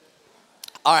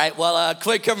All right, well,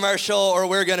 quick commercial or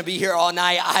we're gonna be here all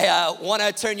night. I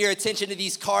wanna turn your attention to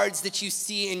these cards that you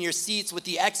see in your seats with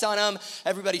the X on them.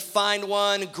 Everybody find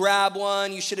one, grab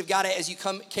one. You should have got it as you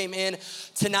came in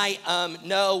tonight.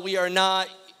 No, we are not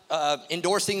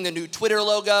endorsing the new Twitter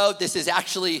logo. This is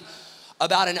actually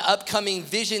about an upcoming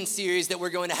vision series that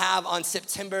we're going to have on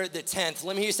September the 10th.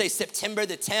 Let me hear you say September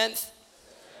the 10th.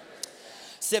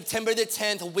 September the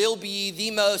 10th will be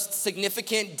the most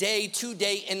significant day to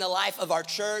date in the life of our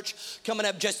church. Coming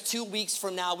up just 2 weeks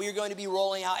from now, we are going to be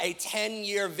rolling out a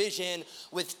 10-year vision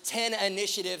with 10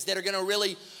 initiatives that are going to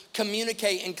really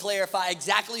communicate and clarify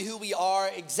exactly who we are,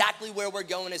 exactly where we're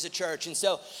going as a church. And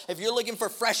so if you're looking for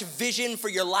fresh vision for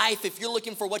your life, if you're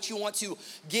looking for what you want to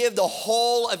give the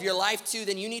whole of your life to,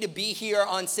 then you need to be here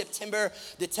on September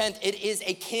the 10th. It is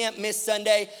a can't miss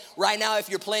Sunday. Right now, if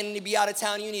you're planning to be out of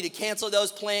town, you need to cancel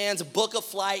those plans, book a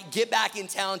flight, get back in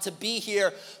town to be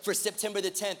here for September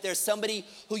the 10th. There's somebody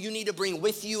who you need to bring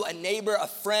with you, a neighbor, a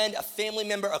friend, a family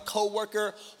member, a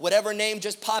coworker, whatever name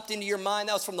just popped into your mind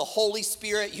that was from the Holy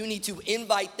Spirit. You need to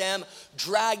invite them,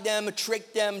 drag them,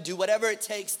 trick them, do whatever it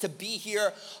takes to be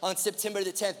here on September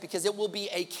the 10th, because it will be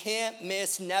a can't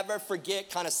miss, never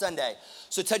forget kind of Sunday.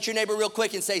 So touch your neighbor real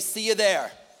quick and say, see you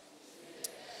there.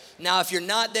 Now, if you're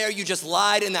not there, you just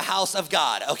lied in the house of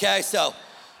God, okay? So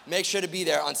make sure to be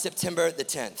there on September the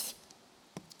 10th.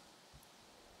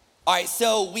 All right,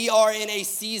 so we are in a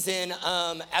season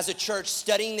as a church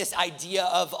studying this idea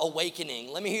of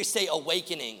awakening. Let me hear you say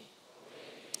awakening.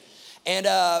 And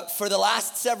for the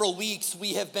last several weeks,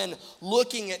 we have been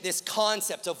looking at this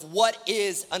concept of what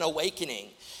is an awakening.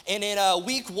 And in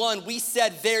week one, we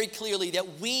said very clearly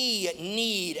that we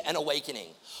need an awakening.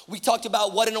 We talked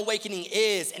about what an awakening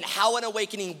is and how an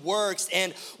awakening works.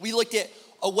 And we looked at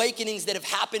awakenings that have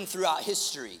happened throughout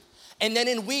history. And then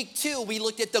in week two, we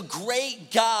looked at the great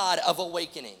God of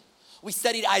awakening. We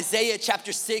studied Isaiah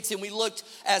chapter 6, and we looked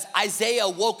as Isaiah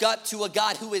woke up to a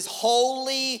God who is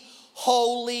holy,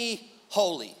 holy,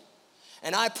 holy.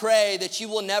 And I pray that you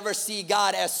will never see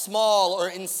God as small or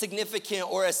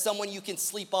insignificant or as someone you can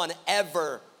sleep on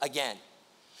ever again.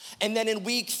 And then in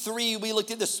week three, we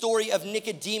looked at the story of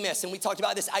Nicodemus, and we talked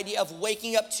about this idea of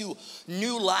waking up to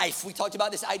new life. We talked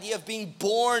about this idea of being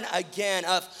born again,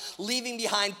 of leaving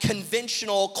behind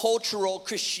conventional cultural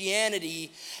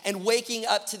Christianity and waking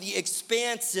up to the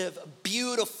expansive,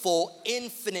 beautiful,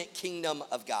 infinite kingdom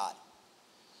of God.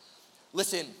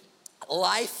 Listen,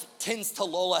 life tends to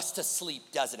lull us to sleep,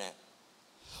 doesn't it?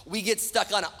 We get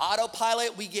stuck on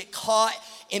autopilot. We get caught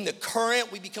in the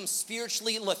current. We become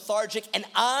spiritually lethargic, and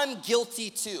I'm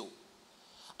guilty too.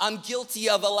 I'm guilty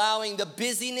of allowing the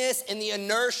busyness and the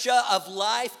inertia of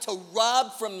life to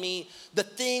rob from me the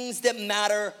things that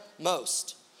matter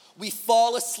most. We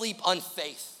fall asleep on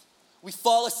faith. We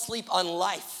fall asleep on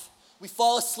life. We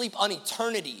fall asleep on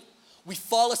eternity. We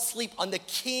fall asleep on the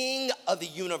King of the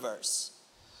universe.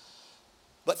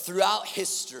 But throughout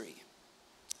history,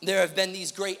 there have been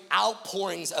these great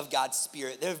outpourings of God's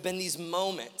Spirit. There have been these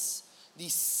moments,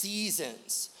 these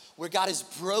seasons where God has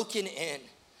broken in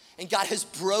and God has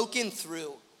broken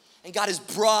through and God has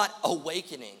brought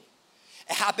awakening.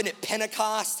 It happened at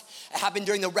Pentecost. It happened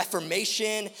during the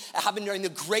Reformation. It happened during the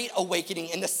Great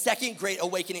Awakening and the Second Great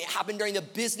Awakening. It happened during the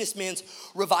Businessman's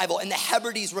Revival and the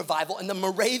Hebrides Revival and the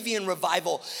Moravian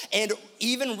Revival, and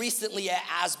even recently at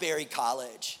Asbury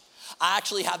College. I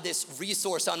actually have this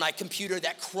resource on my computer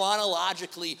that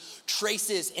chronologically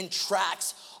traces and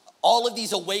tracks all of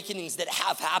these awakenings that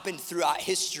have happened throughout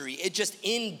history. It just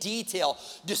in detail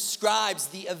describes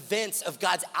the events of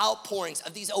God's outpourings,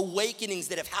 of these awakenings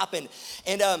that have happened.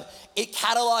 And it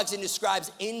catalogs and describes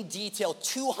in detail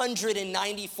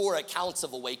 294 accounts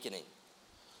of awakening.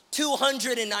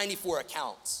 294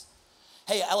 accounts.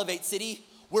 Hey, Elevate City,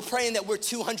 we're praying that we're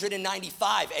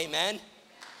 295, amen?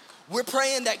 We're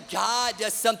praying that God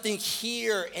does something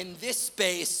here in this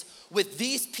space with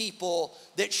these people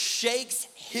that shakes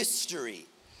history.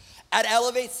 At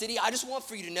Elevate City, I just want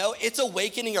for you to know, it's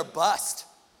awakening or bust.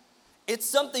 It's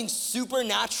something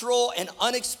supernatural and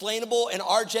unexplainable in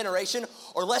our generation,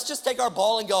 or let's just take our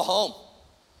ball and go home.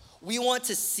 We want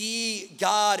to see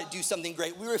God do something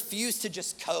great. We refuse to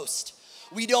just coast.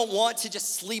 We don't want to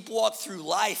just sleepwalk through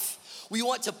life. We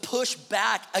want to push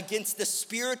back against the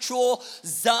spiritual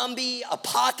zombie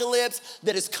apocalypse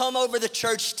that has come over the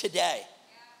church today.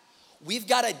 We've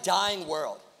got a dying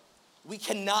world. We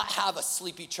cannot have a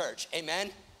sleepy church,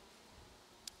 amen?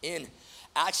 In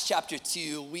Acts chapter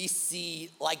 2, we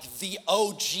see like the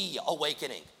OG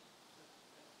awakening.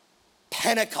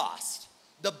 Pentecost,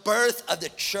 the birth of the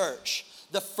church,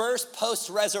 the first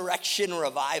post-resurrection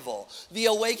revival, the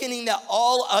awakening that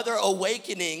all other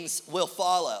awakenings will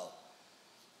follow.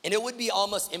 And it would be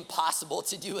almost impossible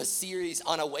to do a series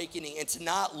on awakening and to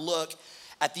not look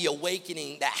at the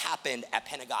awakening that happened at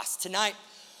Pentecost. Tonight,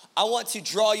 I want to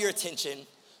draw your attention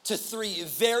to three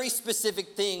very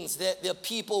specific things that the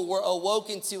people were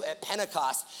awoken to at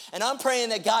Pentecost. And I'm praying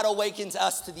that God awakens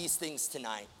us to these things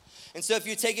tonight. And so if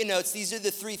you're taking notes, these are the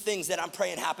three things that I'm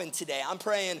praying happen today. I'm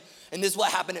praying, and this is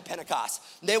what happened at Pentecost.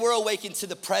 They were awakened to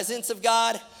the presence of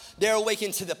God, they're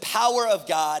awakened to the power of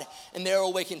God, and they're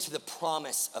awakened to the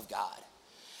promise of God.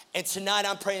 And tonight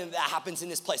I'm praying that happens in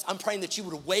this place. I'm praying that you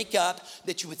would wake up,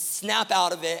 that you would snap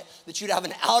out of it, that you'd have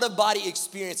an out-of-body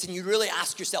experience, and you'd really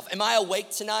ask yourself, am I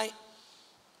awake tonight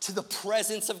to the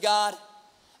presence of God?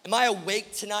 Am I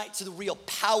awake tonight to the real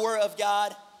power of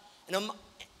God? And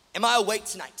am I awake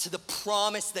tonight to the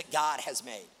promise that God has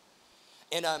made?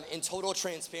 And in total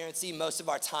transparency, most of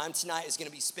our time tonight is gonna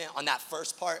be spent on that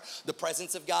first part, the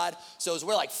presence of God. So as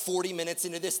we're like 40 minutes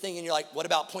into this thing and you're like, what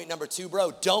about point number 2,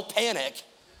 bro? Don't panic.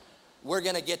 We're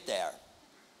gonna get there.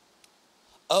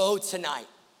 Oh, tonight,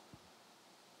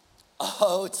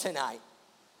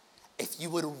 if you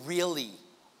would really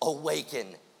awaken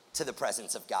to the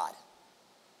presence of God.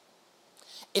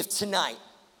 If tonight,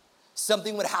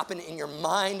 something would happen in your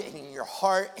mind and in your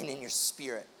heart and in your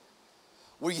spirit,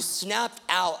 where you snapped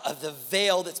out of the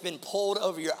veil that's been pulled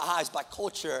over your eyes by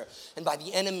culture and by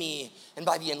the enemy and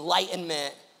by the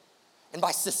Enlightenment and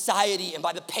by society and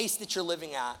by the pace that you're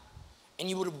living at, and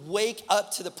you would wake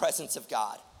up to the presence of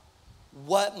God,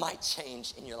 what might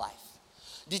change in your life?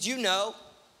 Did you know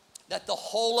that the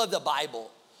whole of the Bible,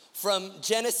 from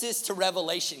Genesis to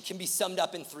Revelation, can be summed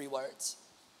up in 3 words?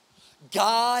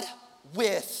 God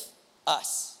with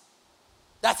us.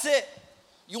 That's it.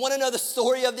 You want to know the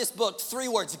story of this book? 3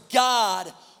 words,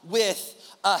 God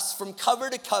with us. From cover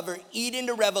to cover, Eden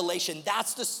to Revelation,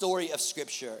 that's the story of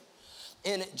Scripture.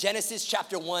 In Genesis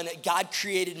chapter 1, God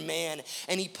created man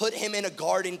and he put him in a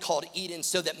garden called Eden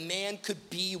so that man could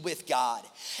be with God.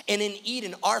 And in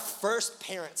Eden, our first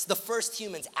parents, the first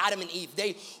humans, Adam and Eve,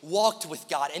 they walked with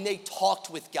God and they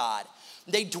talked with God.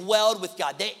 They dwelled with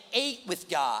God. They ate with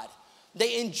God.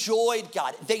 They enjoyed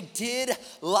God. They did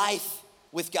life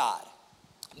with God.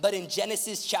 But in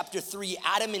Genesis chapter 3,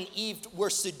 Adam and Eve were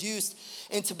seduced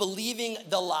into believing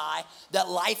the lie that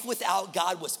life without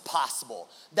God was possible,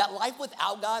 that life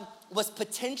without God was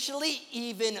potentially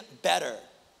even better.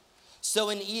 So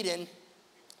in Eden,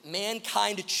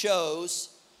 mankind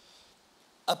chose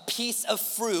a piece of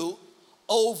fruit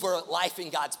over life in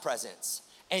God's presence.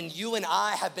 And you and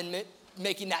I have been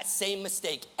making that same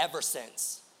mistake ever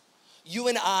since. You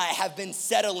and I have been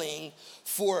settling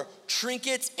for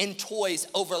trinkets and toys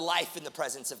over life in the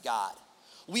presence of God.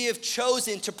 We have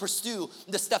chosen to pursue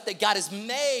the stuff that God has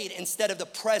made instead of the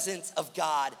presence of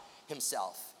God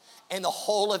himself. And the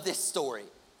whole of this story,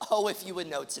 oh, if you would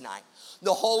know tonight,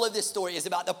 the whole of this story is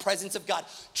about the presence of God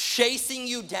chasing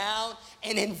you down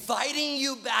and inviting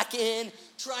you back in,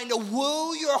 trying to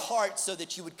woo your heart so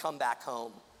that you would come back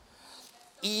home.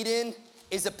 Eden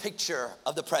is a picture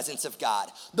of the presence of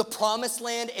God. The promised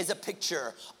land is a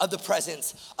picture of the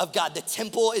presence of God. The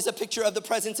temple is a picture of the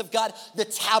presence of God. The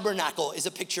tabernacle is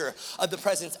a picture of the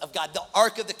presence of God. The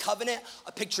Ark of the Covenant,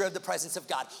 a picture of the presence of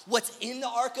God. What's in the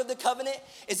Ark of the Covenant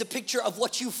is a picture of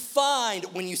what you find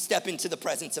when you step into the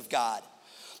presence of God.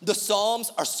 The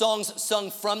Psalms are songs sung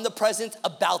from the presence,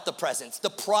 about the presence. The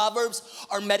Proverbs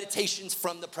are meditations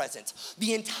from the presence.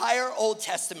 The entire Old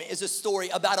Testament is a story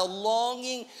about a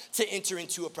longing to enter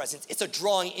into a presence. It's a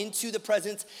drawing into the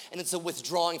presence and it's a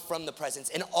withdrawing from the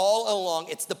presence. And all along,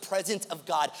 it's the presence of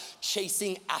God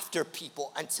chasing after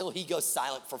people until he goes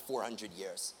silent for 400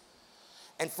 years.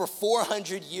 And for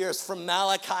 400 years, from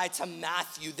Malachi to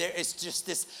Matthew, there is just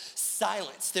this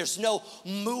silence. There's no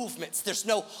movements. There's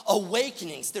no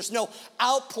awakenings. There's no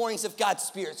outpourings of God's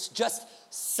Spirit. It's just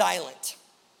silent,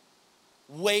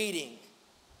 waiting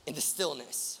in the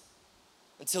stillness.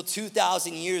 Until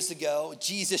 2,000 years ago,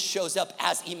 Jesus shows up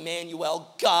as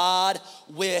Emmanuel, God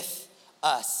with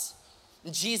us.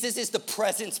 Jesus is the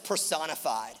presence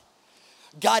personified.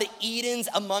 God Edens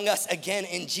among us again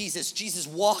in Jesus. Jesus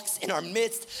walks in our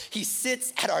midst. He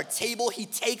sits at our table. He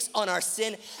takes on our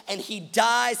sin and he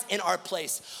dies in our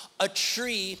place. A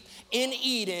tree in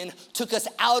Eden took us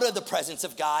out of the presence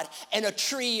of God, and a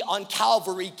tree on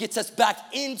Calvary gets us back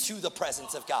into the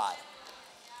presence of God.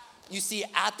 You see,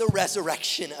 at the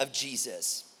resurrection of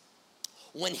Jesus,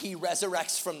 when he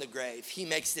resurrects from the grave, he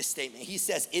makes this statement. He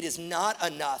says, "It is not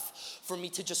enough for me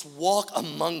to just walk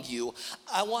among you.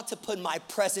 I want to put my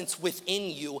presence within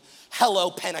you."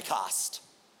 Hello, Pentecost.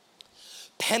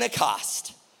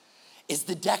 Pentecost is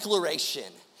the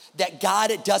declaration that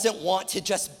God doesn't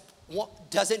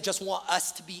just want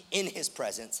us to be in his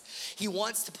presence. He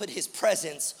wants to put his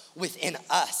presence within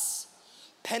us.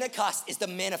 Pentecost is the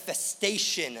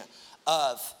manifestation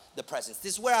of the presence.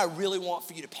 This is where I really want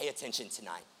for you to pay attention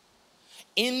tonight.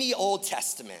 In the Old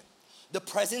Testament, the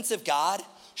presence of God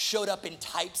showed up in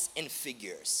types and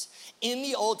figures. In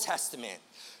the Old Testament,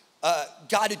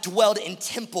 God dwelled in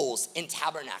temples and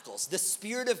tabernacles. The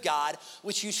Spirit of God,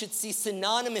 which you should see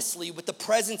synonymously with the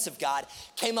presence of God,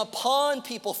 came upon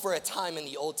people for a time in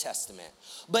the Old Testament.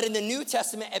 But in the New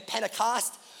Testament at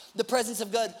Pentecost, the presence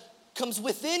of God comes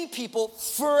within people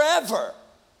forever.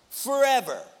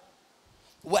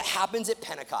 What happens at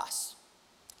Pentecost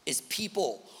is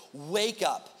people wake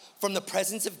up from the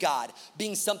presence of God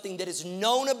being something that is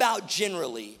known about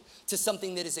generally to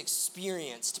something that is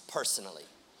experienced personally.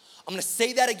 I'm gonna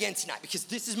say that again tonight because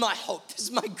this is my hope. This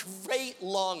is my great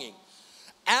longing.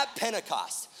 At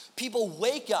Pentecost, people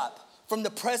wake up from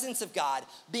the presence of God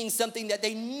being something that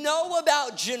they know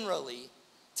about generally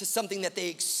to something that they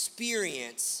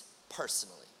experience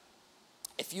personally.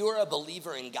 If you're a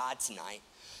believer in God tonight,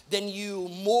 then you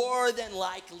more than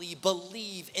likely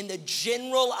believe in the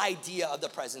general idea of the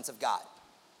presence of God.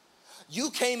 You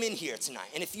came in here tonight,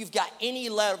 and if you've got any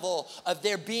level of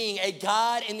there being a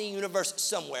God in the universe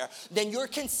somewhere, then your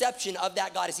conception of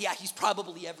that God is, yeah, he's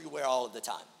probably everywhere all of the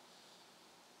time.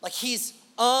 Like he's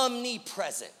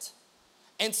omnipresent.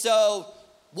 And so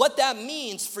what that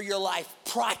means for your life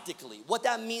practically, what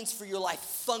that means for your life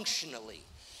functionally,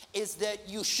 is that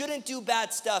you shouldn't do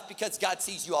bad stuff because God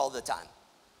sees you all the time.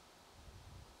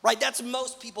 Right, that's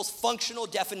most people's functional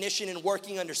definition and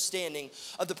working understanding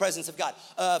of the presence of God.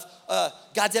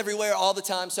 God's everywhere all the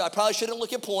time, so I probably shouldn't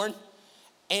look at porn,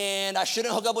 and I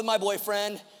shouldn't hook up with my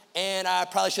boyfriend, and I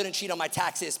probably shouldn't cheat on my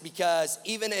taxes because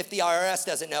even if the IRS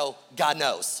doesn't know, God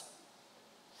knows.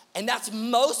 And that's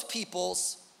most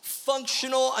people's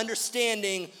functional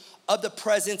understanding of the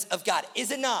presence of God,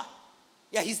 is it not?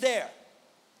 Yeah, he's there.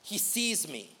 He sees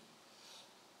me.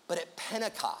 But at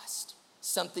Pentecost,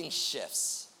 something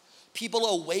shifts. People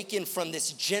awaken from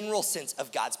this general sense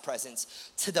of God's presence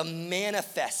to the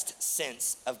manifest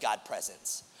sense of God's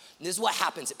presence. And this is what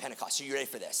happens at Pentecost. Are you ready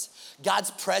for this?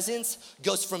 God's presence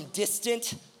goes from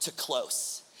distant to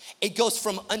close. It goes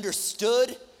from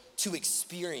understood to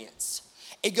experience.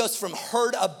 It goes from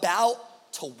heard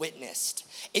about to witnessed.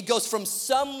 It goes from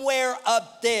somewhere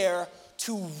up there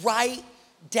to right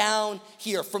down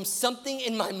here, from something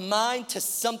in my mind to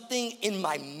something in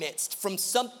my midst, from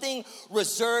something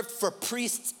reserved for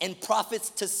priests and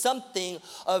prophets to something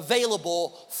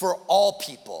available for all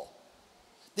people.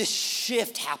 This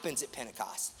shift happens at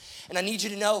Pentecost. And I need you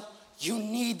to know, you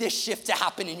need this shift to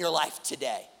happen in your life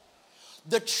today.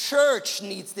 The church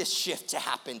needs this shift to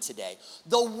happen today.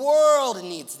 The world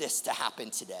needs this to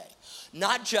happen today.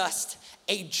 Not just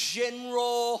a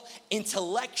general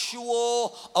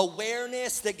intellectual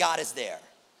awareness that God is there,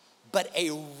 but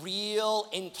a real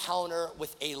encounter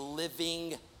with a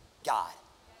living God.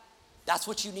 That's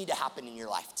what you need to happen in your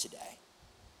life today.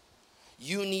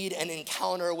 You need an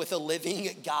encounter with a living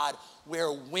God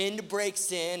where wind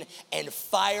breaks in and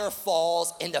fire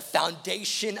falls and the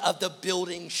foundation of the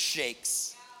building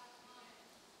shakes.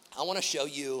 I want to show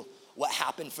you what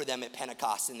happened for them at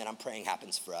Pentecost, and then I'm praying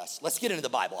happens for us. Let's get into the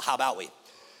Bible. How about we?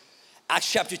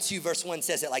 Acts chapter 2, verse 1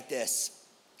 says it like this.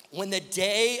 When the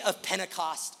day of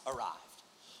Pentecost arrived.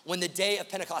 When the day of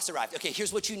Pentecost arrived. Okay,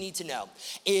 here's what you need to know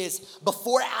is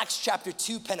before Acts chapter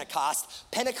 2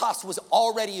 Pentecost was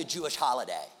already a Jewish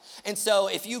holiday. And so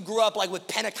if you grew up like with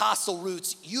Pentecostal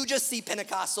roots, you just see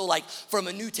Pentecostal like from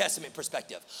a New Testament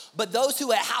perspective. But those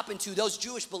who it happened to, those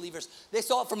Jewish believers, they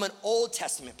saw it from an Old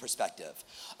Testament perspective.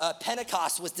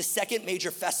 Pentecost was the second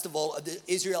major festival of the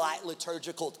Israelite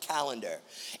liturgical calendar.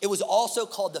 It was also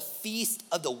called the Feast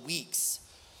of the Weeks,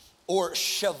 or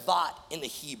Shabbat in the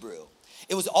Hebrew.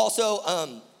 It was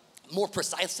also more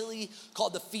precisely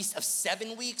called the Feast of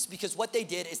 7 Weeks, because what they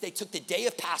did is they took the day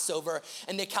of Passover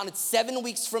and they counted 7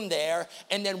 weeks from there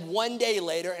and then 1 day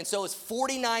later. And so it was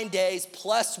 49 days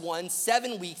plus 1,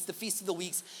 7 weeks, the Feast of the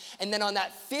Weeks. And then on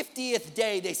that 50th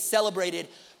day, they celebrated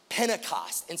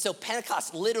Pentecost. And so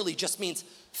Pentecost literally just means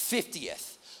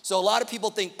 50th. So a lot of people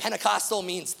think Pentecostal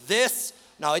means this.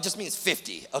 No, it just means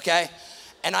 50, okay?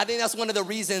 And I think that's one of the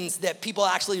reasons that people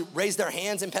actually raise their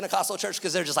hands in Pentecostal church,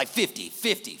 because they're just like 50,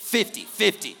 50, 50,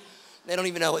 50. They don't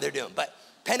even know what they're doing. But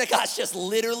Pentecost just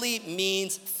literally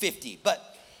means 50.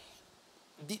 But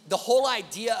the whole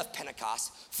idea of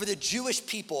Pentecost for the Jewish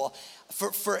people,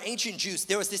 for ancient Jews,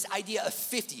 there was this idea of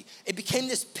 50. It became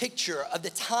this picture of the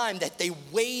time that they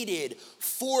waited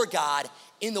for God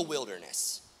in the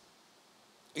wilderness.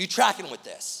 Are you tracking with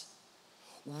this?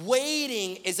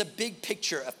 Waiting is a big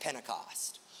picture of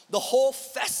Pentecost. The whole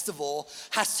festival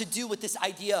has to do with this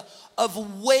idea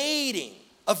of waiting,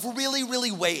 of really,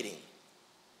 really waiting.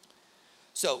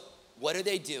 So what are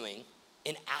they doing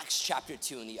in Acts chapter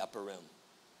 2 in the upper room?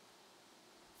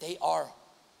 They are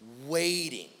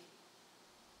waiting.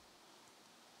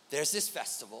 There's this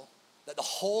festival that the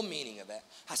whole meaning of it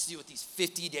has to do with these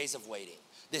 50 days of waiting.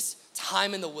 This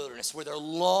time in the wilderness where they're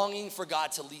longing for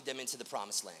God to lead them into the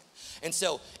promised land. And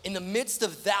so in the midst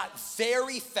of that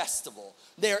very festival,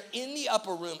 they're in the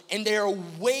upper room and they're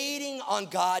waiting on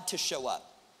God to show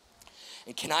up.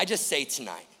 And can I just say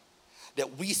tonight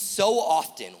that we so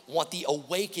often want the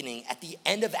awakening at the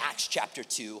end of Acts chapter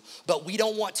 2, but we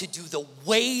don't want to do the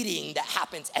waiting that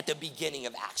happens at the beginning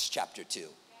of Acts chapter 2.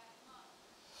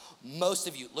 Most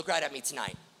of you, look right at me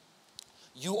tonight.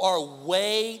 You are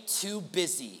way too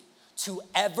busy to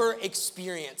ever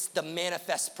experience the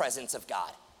manifest presence of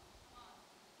God.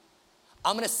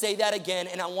 I'm gonna say that again,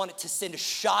 and I want it to send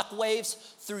shockwaves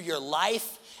through your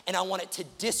life, and I want it to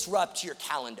disrupt your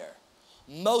calendar.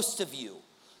 Most of you,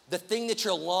 the thing that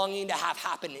you're longing to have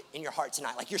happen in your heart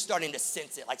tonight, like you're starting to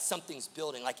sense it, like something's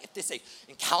building, like if this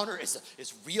encounter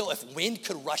is real, if wind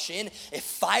could rush in, if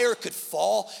fire could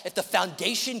fall, if the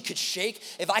foundation could shake,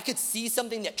 if I could see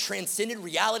something that transcended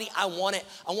reality, I want it.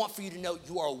 I want for you to know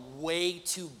you are way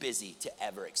too busy to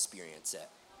ever experience it.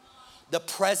 The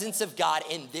presence of God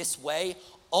in this way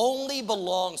only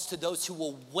belongs to those who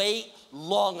will wait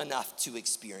long enough to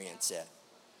experience it.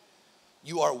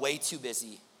 You are way too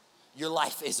busy. Your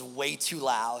life is way too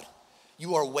loud.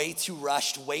 You are way too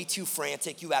rushed, way too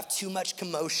frantic. You have too much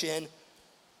commotion.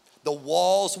 The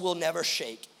walls will never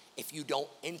shake if you don't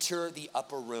enter the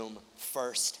upper room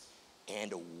first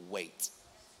and wait.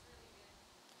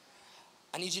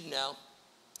 I need you to know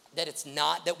that it's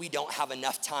not that we don't have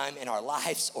enough time in our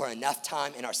lives or enough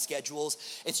time in our schedules.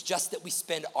 It's just that we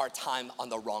spend our time on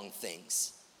the wrong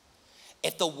things.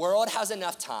 If the world has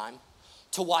enough time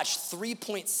to watch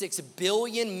 3.6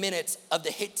 billion minutes of the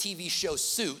hit TV show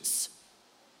Suits,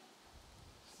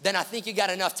 then I think you got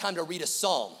enough time to read a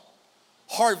psalm.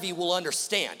 Harvey will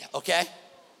understand, okay?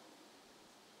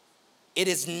 It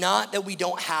is not that we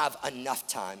don't have enough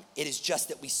time. It is just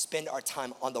that we spend our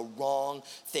time on the wrong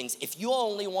things. If you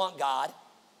only want God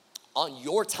on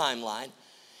your timeline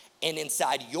and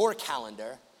inside your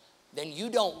calendar, then you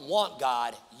don't want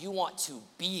God, you want to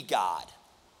be God.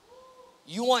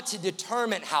 You want to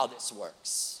determine how this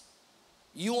works.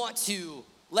 You want to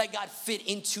let God fit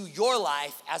into your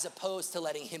life as opposed to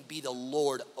letting him be the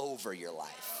Lord over your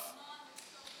life.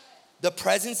 The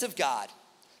presence of God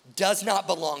does not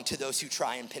belong to those who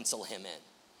try and pencil him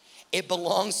in. It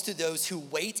belongs to those who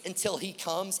wait until he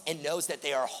comes and knows that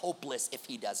they are hopeless if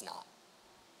he does not.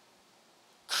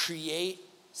 Create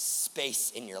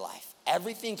space in your life.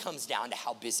 Everything comes down to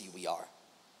how busy we are.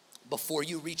 Before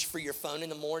you reach for your phone in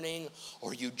the morning,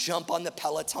 or you jump on the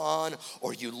Peloton,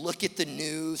 or you look at the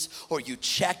news, or you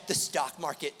check the stock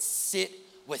market, sit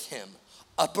with him.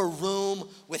 Upper room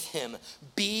with him.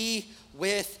 Be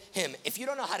with him. If you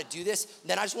don't know how to do this,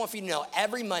 then I just want for you to know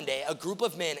every Monday, a group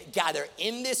of men gather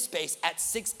in this space at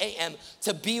 6 a.m.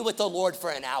 to be with the Lord for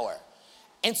an hour.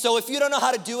 And so if you don't know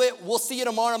how to do it, we'll see you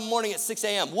tomorrow morning at 6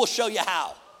 a.m. We'll show you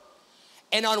how.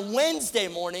 And on Wednesday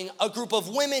morning, a group of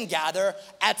women gather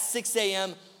at 6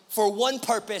 a.m. for one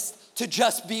purpose, to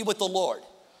just be with the Lord.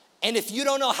 And if you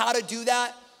don't know how to do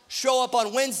that, show up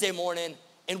on Wednesday morning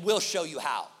and we'll show you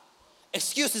how.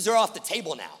 Excuses are off the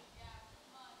table now.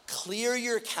 Clear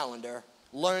your calendar,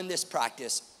 learn this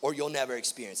practice, or you'll never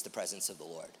experience the presence of the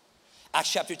Lord.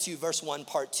 Acts chapter 2, verse 1,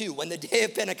 part 2. When the day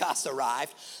of Pentecost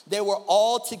arrived, they were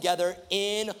all together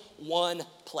in one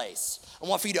place. I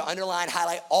want for you to underline,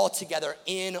 highlight, all together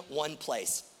in one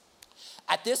place.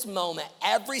 At this moment,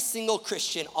 every single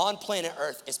Christian on planet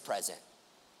Earth is present.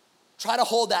 Try to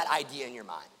hold that idea in your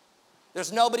mind.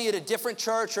 There's nobody at a different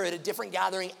church or at a different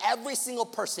gathering. Every single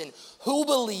person who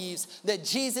believes that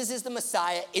Jesus is the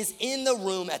Messiah is in the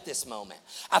room at this moment.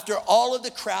 After all of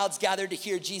the crowds gathered to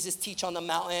hear Jesus teach on the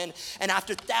mountain, and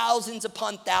after thousands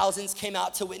upon thousands came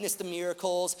out to witness the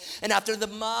miracles, and after the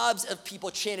mobs of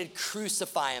people chanted,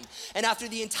 "Crucify him," and after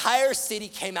the entire city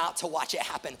came out to watch it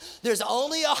happen, there's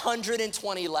only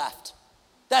 120 left.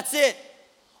 That's it.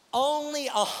 Only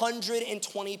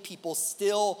 120 people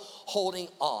still holding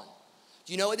on.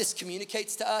 Do you know what this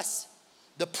communicates to us?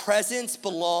 The presence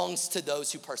belongs to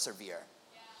those who persevere.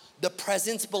 The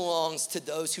presence belongs to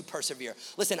those who persevere.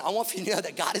 Listen, I want you to know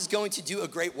that God is going to do a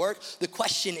great work. The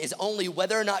question is only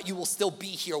whether or not you will still be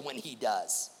here when he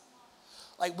does.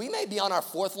 Like, we may be on our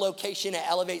 4th location at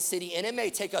Elevate City, and it may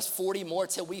take us 40 more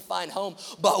till we find home.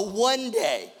 But one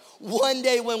day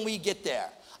when we get there,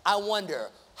 I wonder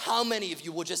how many of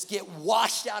you will just get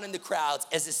washed out in the crowds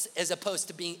as opposed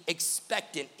to being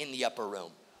expectant in the upper room.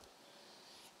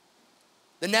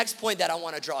 The next point that I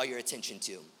want to draw your attention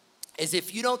to is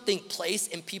if you don't think place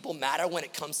and people matter when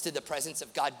it comes to the presence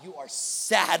of God, you are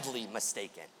sadly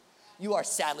mistaken. You are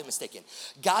sadly mistaken.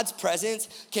 God's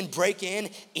presence can break in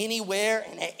anywhere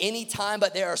and at any time,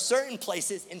 but there are certain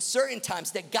places and certain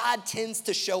times that God tends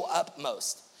to show up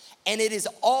most. And it is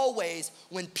always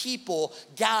when people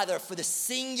gather for the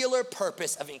singular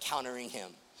purpose of encountering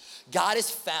him. God is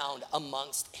found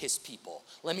amongst his people.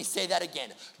 Let me say that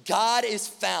again. God is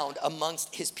found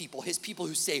amongst his people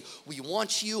who say, we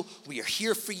want you, we are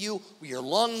here for you, we are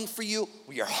longing for you,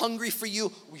 we are hungry for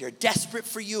you, we are desperate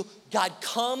for you. God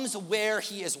comes where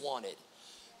he is wanted.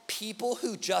 People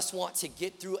who just want to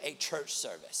get through a church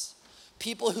service,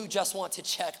 people who just want to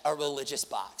check a religious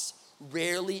box,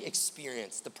 rarely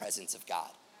experience the presence of God.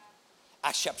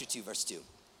 Acts chapter 2, verse 2.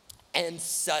 And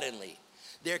suddenly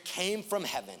there came from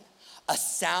heaven a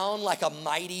sound like a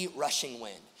mighty rushing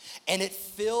wind, and it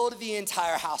filled the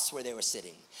entire house where they were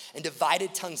sitting. And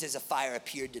divided tongues as a fire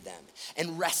appeared to them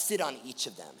and rested on each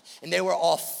of them. And they were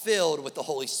all filled with the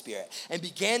Holy Spirit and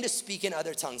began to speak in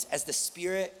other tongues as the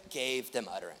Spirit gave them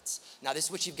utterance. Now, this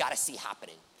is what you've got to see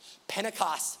happening.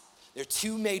 Pentecost, there are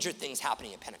 2 major things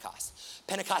happening at Pentecost.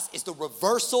 Pentecost is the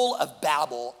reversal of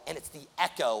Babel, and it's the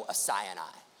echo of Sinai.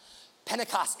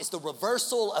 Pentecost is the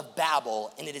reversal of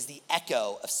Babel, and it is the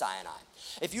echo of Sinai.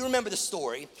 If you remember the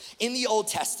story, in the Old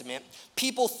Testament,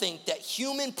 people think that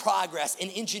human progress and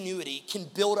ingenuity can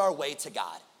build our way to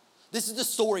God. This is the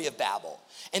story of Babel.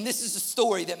 And this is the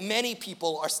story that many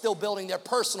people are still building their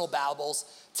personal Babels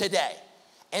today.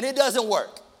 And it doesn't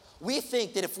work. We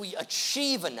think that if we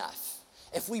achieve enough,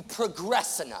 if we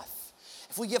progress enough,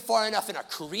 if we get far enough in our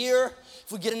career,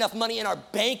 if we get enough money in our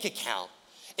bank account,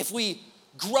 if we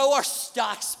grow our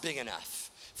stocks big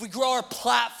enough, if we grow our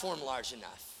platform large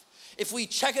enough, if we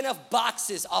check enough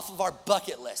boxes off of our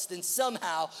bucket list, then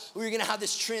somehow we're gonna have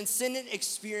this transcendent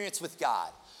experience with God.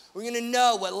 We're gonna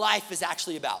know what life is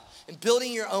actually about. And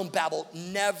building your own Babel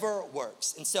never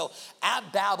works. And so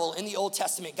at Babel in the Old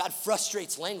Testament, God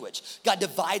frustrates language. God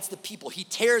divides the people. He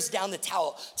tears down the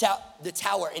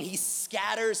tower and he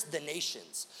scatters the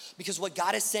nations. Because what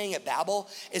God is saying at Babel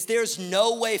is there's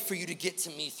no way for you to get to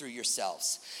me through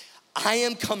yourselves. I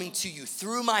am coming to you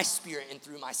through my Spirit and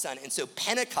through my Son. And so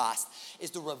Pentecost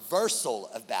is the reversal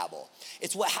of Babel.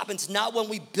 It's what happens not when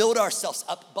we build ourselves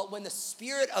up, but when the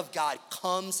Spirit of God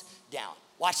comes down.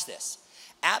 Watch this.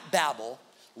 At Babel,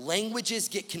 languages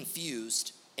get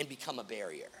confused and become a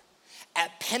barrier.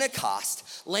 At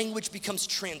Pentecost, language becomes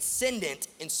transcendent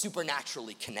and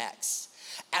supernaturally connects.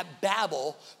 At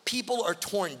Babel, people are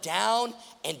torn down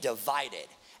and divided.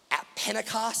 At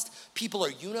Pentecost, people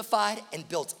are unified and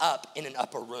built up in an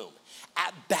upper room.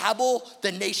 At Babel,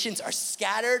 the nations are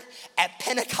scattered. At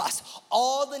Pentecost,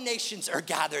 all the nations are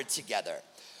gathered together.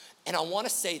 And I want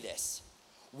to say this.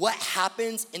 What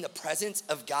happens in the presence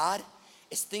of God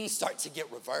is things start to get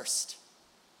reversed.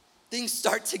 Things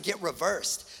start to get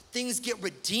reversed. Things get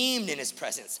redeemed in his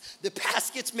presence. The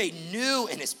past gets made new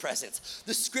in his presence.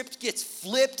 The script gets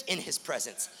flipped in his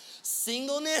presence.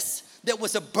 Singleness that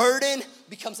was a burden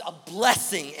becomes a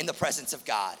blessing in the presence of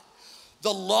God.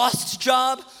 The lost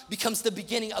job becomes the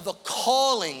beginning of a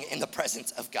calling in the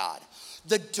presence of God.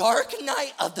 The dark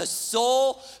night of the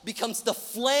soul becomes the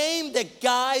flame that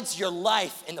guides your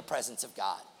life in the presence of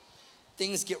God.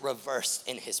 Things get reversed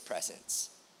in his presence.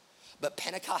 But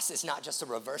Pentecost is not just a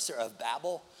reverser of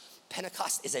Babel.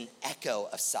 Pentecost is an echo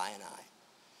of Sinai.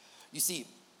 You see,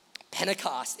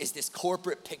 Pentecost is this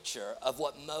corporate picture of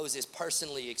what Moses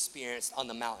personally experienced on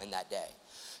the mountain that day.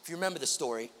 If you remember the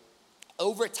story,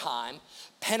 over time,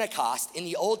 Pentecost in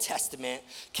the Old Testament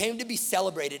came to be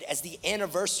celebrated as the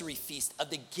anniversary feast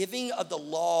of the giving of the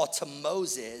law to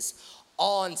Moses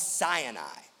on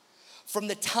Sinai. From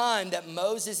the time that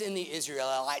Moses and the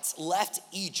Israelites left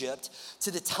Egypt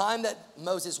to the time that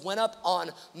Moses went up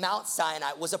on Mount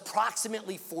Sinai was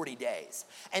approximately 40 days.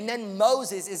 And then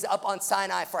Moses is up on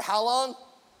Sinai for how long?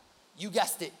 You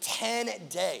guessed it, 10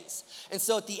 days. And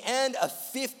so at the end of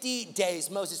 50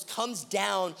 days, Moses comes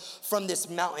down from this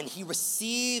mountain. He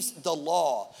receives the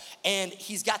law, and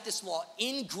he's got this law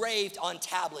engraved on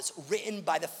tablets written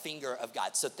by the finger of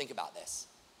God. So think about this.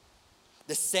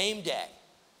 The same day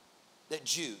that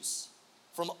Jews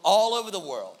from all over the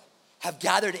world have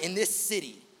gathered in this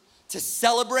city to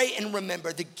celebrate and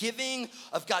remember the giving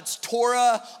of God's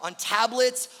Torah on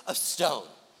tablets of stone,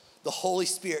 the Holy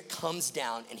Spirit comes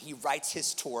down and he writes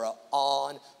his Torah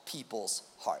on people's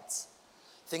hearts.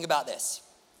 Think about this.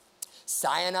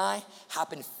 Sinai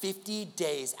happened 50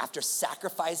 days after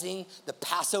sacrificing the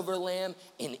Passover lamb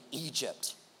in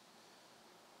Egypt.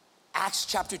 Acts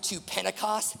chapter 2,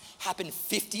 Pentecost happened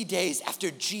 50 days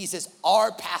after Jesus,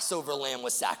 our Passover lamb,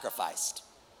 was sacrificed.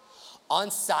 On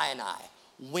Sinai,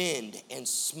 wind and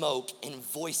smoke and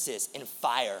voices and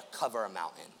fire cover a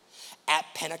mountain. At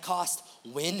Pentecost,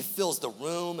 wind fills the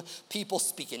room, people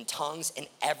speak in tongues, and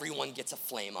everyone gets a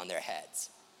flame on their heads.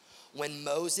 When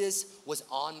Moses was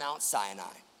on Mount Sinai,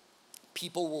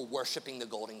 people were worshiping the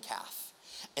golden calf.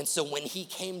 And so when he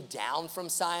came down from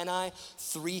Sinai,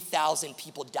 3,000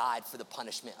 people died for the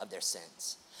punishment of their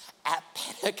sins. At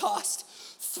Pentecost,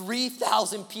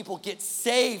 3,000 people get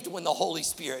saved when the Holy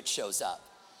Spirit shows up.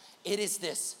 It is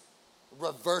this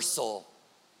reversal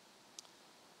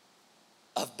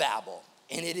of Babel,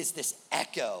 and it is this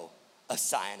echo of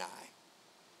Sinai.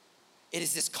 It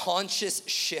is this conscious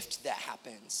shift that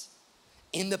happens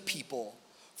in the people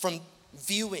from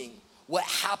viewing what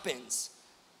happens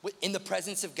in the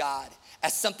presence of God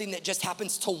as something that just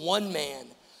happens to one man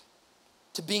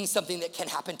to being something that can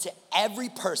happen to every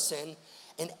person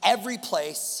in every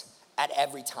place at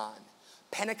every time.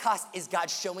 Pentecost is God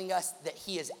showing us that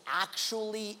he is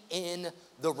actually in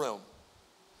the room.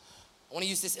 I want to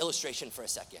use this illustration for a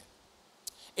second.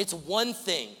 It's one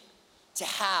thing to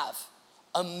have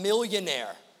a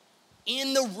millionaire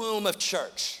in the room of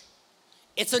church.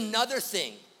 It's another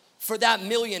thing for that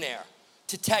millionaire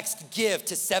to text give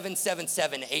to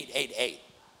 777-888.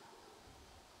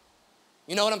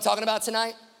 You know what I'm talking about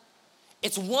tonight?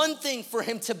 It's one thing for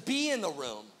him to be in the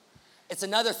room. It's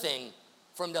another thing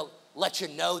for him to let you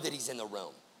know that he's in the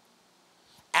room.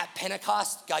 At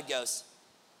Pentecost, God goes,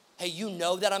 hey, you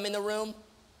know that I'm in the room,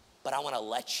 but I want to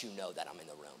let you know that I'm in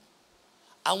the room.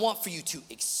 I want for you to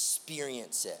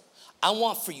experience it. I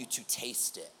want for you to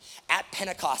taste it. At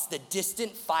Pentecost, the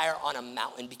distant fire on a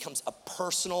mountain becomes a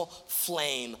personal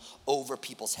flame over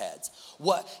people's heads.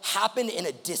 What happened in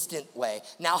a distant way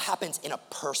now happens in a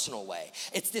personal way.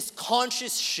 It's this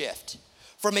conscious shift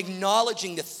from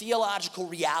acknowledging the theological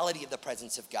reality of the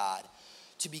presence of God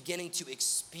to beginning to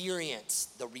experience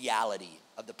the reality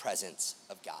of the presence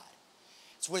of God.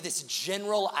 It's where this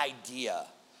general idea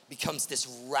becomes this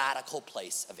radical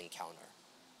place of encounter.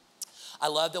 I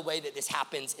love the way that this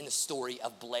happens in the story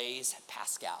of Blaise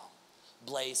Pascal.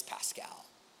 Blaise Pascal.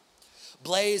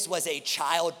 Blaise was a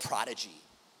child prodigy.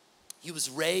 He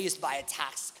was raised by a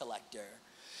tax collector.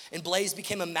 And Blaise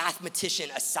became a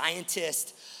mathematician, a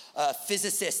scientist, a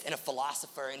physicist, and a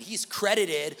philosopher. And he's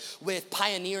credited with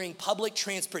pioneering public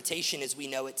transportation as we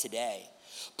know it today.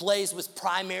 Blaise was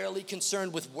primarily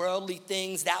concerned with worldly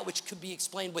things, that which could be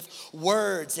explained with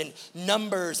words and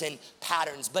numbers and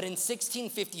patterns. But in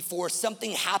 1654,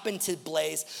 something happened to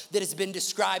Blaise that has been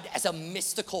described as a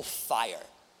mystical fire.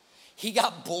 He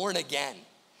got born again.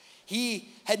 He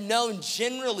had known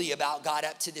generally about God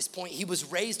up to this point. He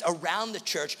was raised around the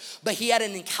church, but he had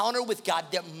an encounter with God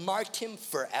that marked him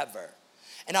forever.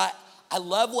 And I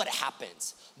love what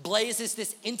happens. Blaise is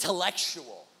this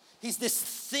intellectual. He's this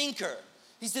thinker.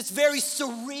 He's this very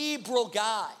cerebral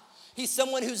guy. He's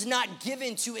someone who's not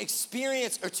given to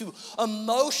experience or to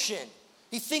emotion.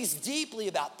 He thinks deeply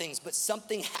about things, but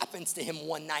something happens to him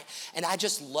one night. And I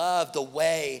just love the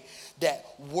way that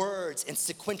words and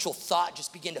sequential thought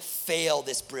just begin to fail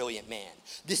this brilliant man,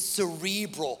 this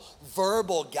cerebral,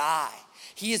 verbal guy.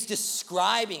 He is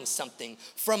describing something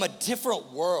from a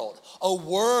different world, a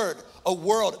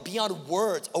world beyond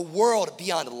words, a world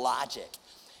beyond logic.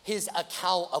 His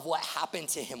account of what happened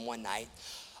to him one night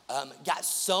got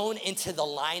sewn into the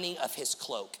lining of his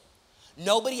cloak.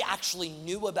 Nobody actually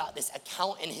knew about this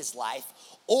account in his life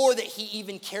or that he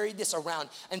even carried this around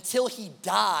until he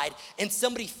died and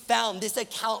somebody found this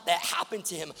account that happened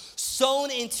to him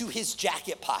sewn into his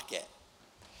jacket pocket.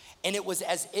 And it was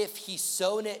as if he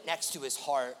sewn it next to his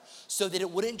heart so that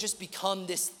it wouldn't just become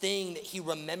this thing that he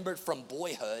remembered from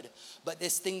boyhood, but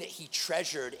this thing that he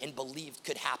treasured and believed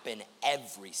could happen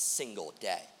every single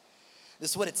day. This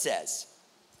is what it says.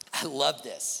 I love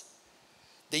this.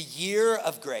 The year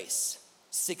of grace,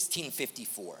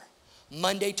 1654,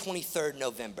 Monday, 23rd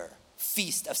November,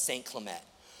 Feast of St. Clement.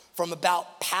 From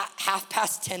about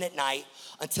 10:30 at night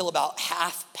until about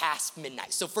 10:30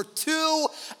 midnight. So for 2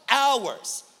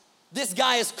 hours, this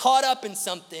guy is caught up in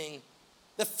something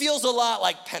that feels a lot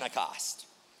like Pentecost.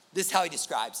 This is how he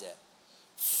describes it.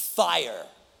 Fire,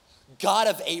 God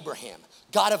of Abraham,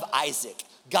 God of Isaac,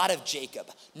 God of Jacob,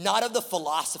 not of the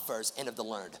philosophers and of the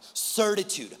learned.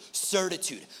 Certitude,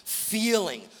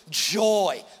 feeling,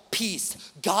 joy,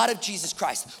 peace. God of Jesus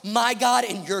Christ, my God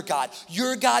and your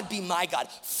God be my God.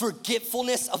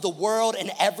 Forgetfulness of the world and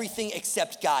everything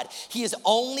except God. He is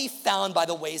only found by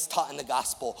the ways taught in the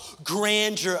gospel.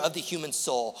 Grandeur of the human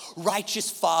soul.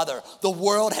 Righteous Father, the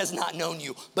world has not known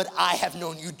you, but I have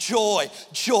known you. Joy,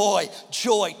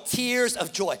 tears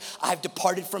of joy. I have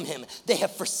departed from him. They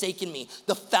have forsaken me.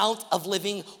 The fount of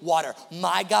living water.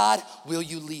 My God, will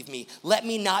you leave me? Let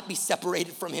me not be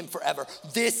separated from him forever.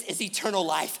 This is eternal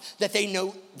life, that they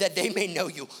may know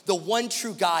you, the one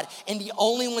true God and the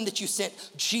only one that you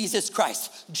sent, Jesus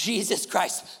Christ.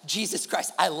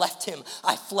 I left him,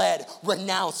 I fled,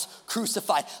 renounced,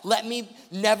 crucified. Let me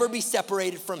never be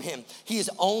separated from him. He is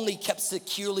only kept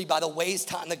securely by the ways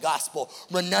taught in the gospel.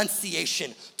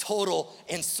 Renunciation, total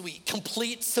and sweet.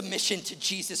 Complete submission to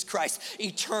Jesus Christ.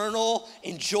 Eternal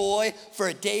enjoy for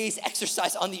a day's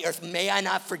exercise on the earth. May I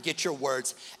not forget your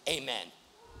words. Amen.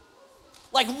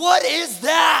 Like, what is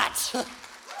that?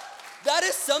 That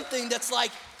is something that's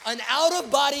like an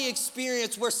out-of-body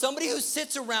experience where somebody who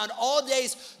sits around all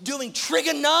days doing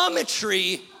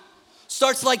trigonometry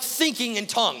starts like thinking in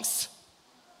tongues.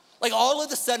 Like all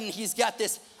of a sudden he's got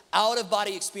this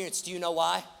out-of-body experience. Do you know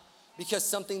why? Because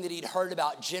something that he'd heard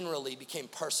about generally became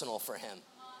personal for him.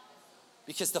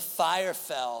 Because the fire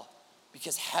fell,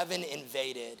 because heaven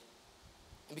invaded,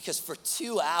 and because for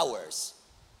 2 hours,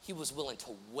 he was willing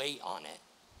to wait on it.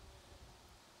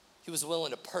 He was willing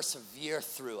to persevere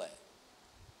through it.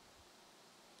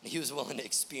 And he was willing to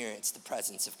experience the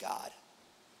presence of God.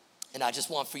 And I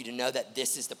just want for you to know that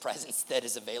this is the presence that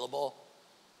is available.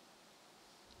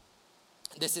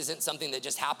 This isn't something that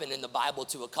just happened in the Bible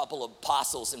to a couple of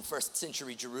apostles in first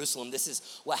century Jerusalem. This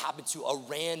is what happened to a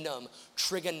random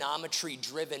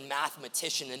trigonometry-driven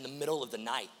mathematician in the middle of the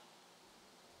night.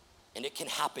 And it can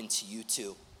happen to you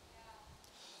too.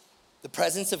 The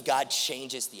presence of God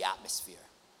changes the atmosphere.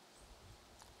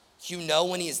 You know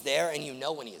when he is there and you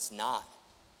know when he is not.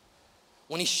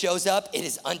 When he shows up, it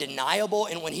is undeniable,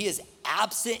 and when he is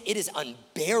absent, it is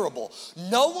unbearable.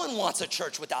 No one wants a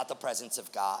church without the presence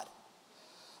of God.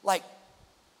 Like,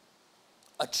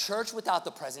 a church without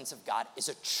the presence of God is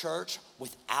a church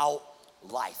without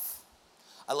life.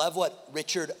 I love what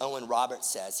Richard Owen Roberts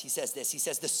says. He says this, he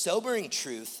says, the sobering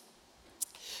truth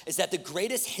is that the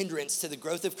greatest hindrance to the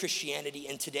growth of Christianity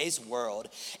in today's world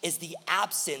is the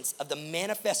absence of the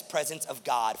manifest presence of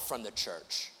God from the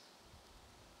church.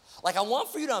 Like, I want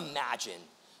for you to imagine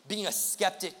being a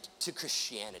skeptic to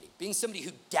Christianity, being somebody who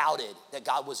doubted that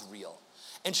God was real,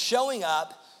 and showing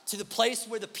up to the place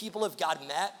where the people of God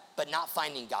met, but not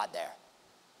finding God there.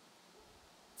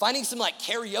 Finding some like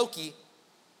karaoke,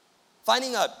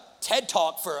 finding a TED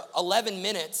Talk for 11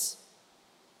 minutes,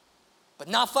 but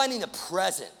not finding the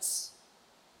presence,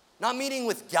 not meeting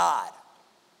with God,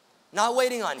 not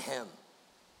waiting on him.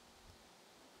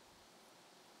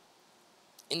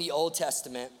 In the Old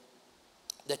Testament,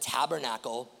 the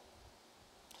tabernacle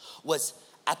was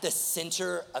at the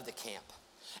center of the camp.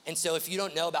 And so if you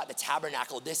don't know about the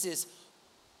tabernacle, this is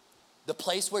the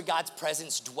place where God's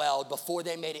presence dwelled before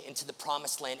they made it into the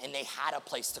promised land and they had a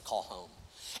place to call home.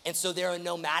 And so they're a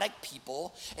nomadic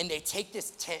people, and they take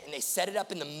this tent and they set it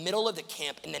up in the middle of the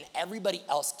camp, and then everybody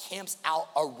else camps out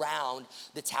around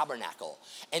the tabernacle.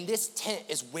 And this tent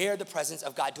is where the presence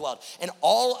of God dwelled. And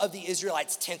all of the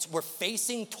Israelites' tents were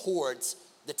facing towards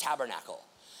the tabernacle.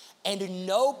 And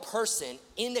no person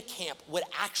in the camp would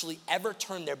actually ever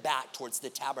turn their back towards the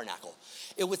tabernacle.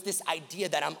 It was this idea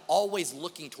that I'm always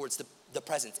looking towards the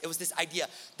presence. It was this idea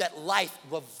that life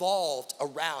revolved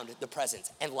around the presence.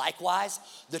 And likewise,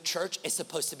 the church is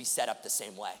supposed to be set up the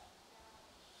same way.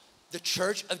 The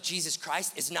church of Jesus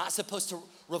Christ is not supposed to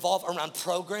revolve around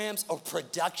programs or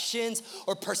productions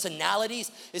or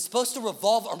personalities. It's supposed to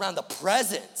revolve around the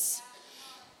presence.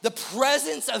 The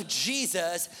presence of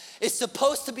Jesus is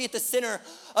supposed to be at the center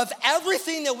of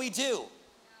everything that we do.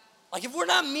 Like, if we're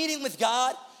not meeting with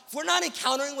God, if we're not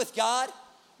encountering with God,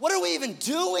 what are we even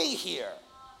doing here?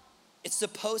 It's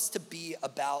supposed to be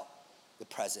about the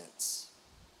presence.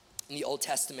 In the Old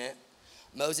Testament,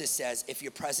 Moses says, if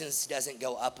your presence doesn't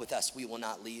go up with us, we will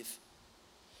not leave.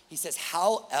 He says,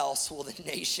 how else will the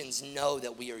nations know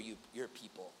that we are your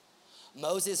people?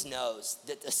 Moses knows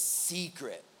that the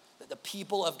secret that the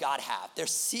people of God have, their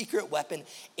secret weapon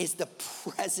is the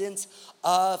presence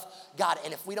of God.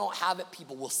 And if we don't have it,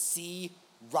 people will see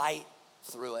right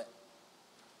through it.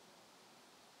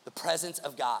 The presence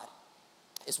of God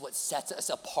is what sets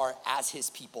us apart as his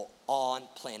people on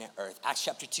planet Earth. Acts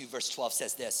chapter 2, verse 12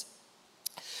 says this.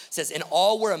 It says, and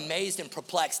all were amazed and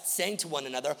perplexed, saying to one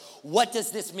another, what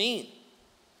does this mean?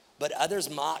 But others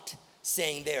mocked,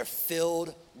 saying they are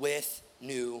filled with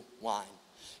new wine.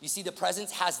 You see, the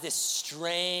presence has this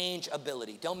strange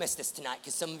ability. Don't miss this tonight,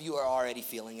 because some of you are already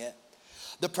feeling it.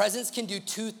 The presence can do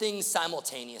two things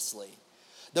simultaneously.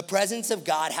 The presence of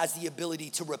God has the ability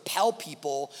to repel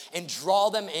people and draw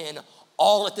them in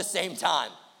all at the same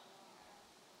time.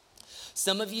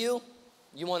 Some of you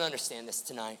won't understand this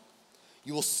tonight.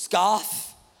 You will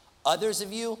scoff. Others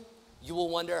of you will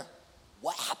wonder,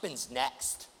 what happens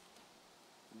next?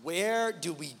 Where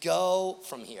do we go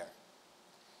from here?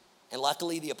 And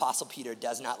luckily, the Apostle Peter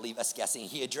does not leave us guessing.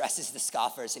 He addresses the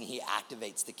scoffers and he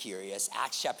activates the curious.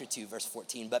 Acts chapter 2, verse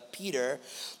 14. But Peter,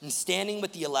 standing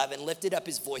with the 11, lifted up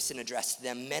his voice and addressed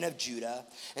them, men of Judah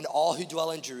and all who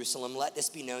dwell in Jerusalem, let this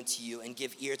be known to you and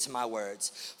give ear to my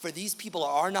words. For these people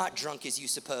are not drunk as you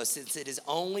suppose, since it is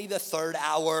only the third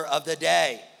hour of the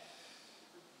day.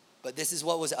 But this is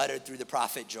what was uttered through the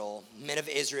prophet Joel. Men of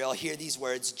Israel, hear these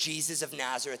words. Jesus of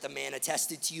Nazareth, a man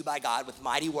attested to you by God with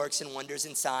mighty works and wonders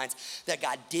and signs that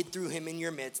God did through him in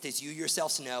your midst, as you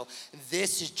yourselves know.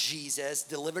 This is Jesus,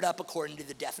 delivered up according to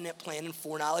the definite plan and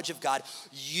foreknowledge of God,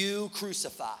 you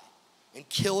crucified and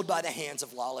killed by the hands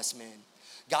of lawless men.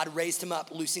 God raised him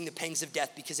up, loosing the pangs of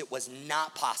death, because it was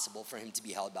not possible for him to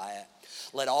be held by it.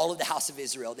 Let all of the house of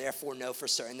Israel therefore know for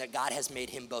certain that God has made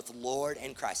him both Lord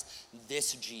and Christ,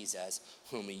 this Jesus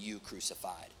whom you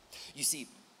crucified. You see,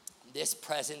 this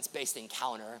presence-based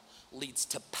encounter leads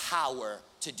to power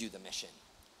to do the mission.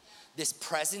 This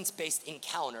presence-based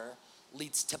encounter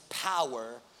leads to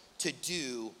power to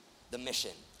do the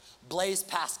mission. Blaise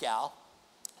Pascal,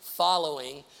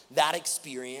 following that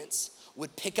experience,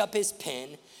 would pick up his pen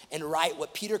and write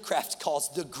what Peter Kreeft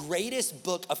calls the greatest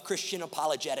book of Christian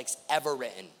apologetics ever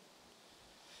written.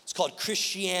 It's called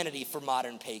Christianity for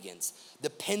Modern Pagans, the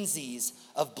Pensies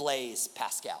of Blaise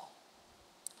Pascal.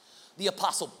 The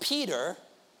Apostle Peter,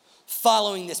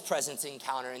 following this presence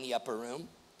encounter in the upper room,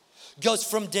 goes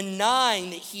from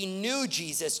denying that he knew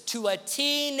Jesus to a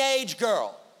teenage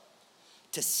girl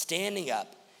to standing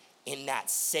up in that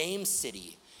same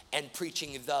city and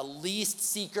preaching the least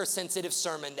seeker-sensitive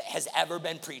sermon that has ever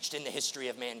been preached in the history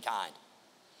of mankind.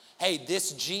 Hey,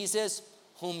 this Jesus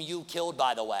whom you killed,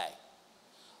 by the way.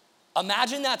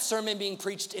 Imagine that sermon being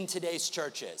preached in today's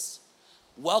churches.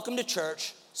 Welcome to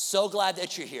church. So glad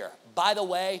that you're here. By the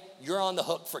way, you're on the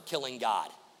hook for killing God.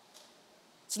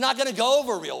 It's not gonna go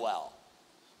over real well.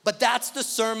 But that's the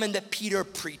sermon that Peter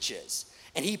preaches.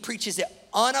 And he preaches it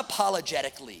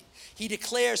unapologetically. He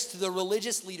declares to the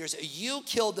religious leaders, you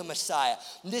killed the Messiah,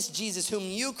 this Jesus whom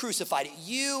you crucified,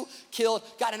 you killed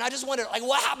God. And I just wonder,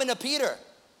 what happened to Peter?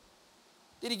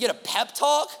 Did he get a pep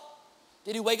talk?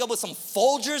 Did he wake up with some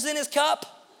Folgers in his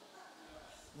cup?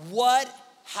 What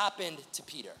happened to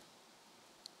Peter?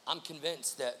 I'm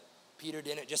convinced that Peter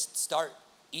didn't just start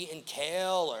eating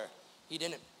kale, or he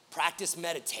didn't practice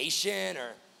meditation,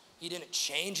 or he didn't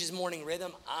change his morning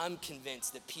rhythm. I'm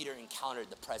convinced that Peter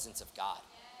encountered the presence of God.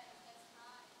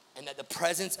 And that the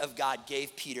presence of God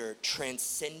gave Peter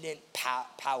transcendent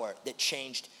power that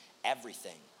changed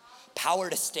everything. Power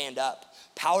to stand up,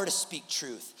 power to speak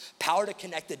truth, power to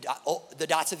connect the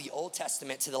dots of the Old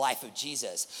Testament to the life of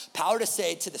Jesus, power to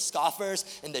say to the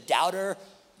scoffers and the doubter,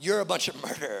 you're a bunch of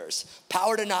murderers.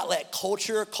 Power to not let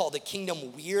culture call the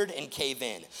kingdom weird and cave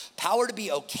in. Power to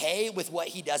be okay with what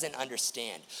he doesn't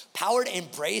understand. Power to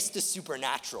embrace the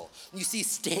supernatural. You see,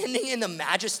 standing in the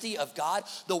majesty of God,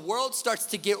 the world starts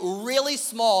to get really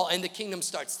small and the kingdom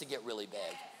starts to get really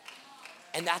big.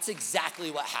 And that's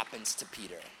exactly what happens to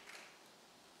Peter.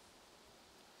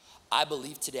 I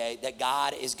believe today that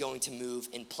God is going to move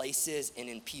in places and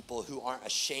in people who aren't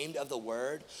ashamed of the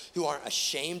word, who aren't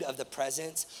ashamed of the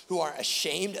presence, who aren't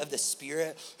ashamed of the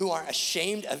Spirit, who aren't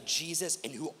ashamed of Jesus,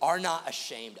 and who are not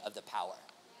ashamed of the power.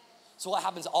 So what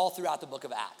happens all throughout the book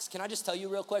of Acts? Can I just tell you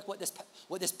real quick what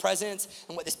this presence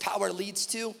and what this power leads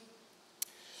to?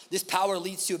 This power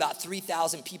leads to about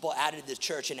 3,000 people added to the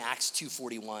church in Acts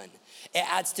 2:41. It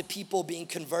adds to people being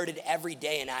converted every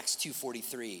day in Acts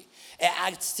 2:43.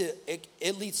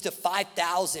 It leads to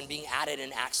 5,000 being added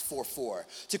in Acts 4:4.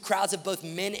 To crowds of both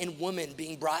men and women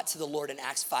being brought to the Lord in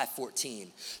Acts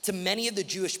 5:14. To many of the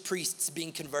Jewish priests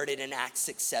being converted in Acts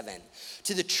 6:7.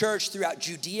 To the church throughout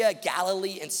Judea,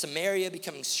 Galilee, and Samaria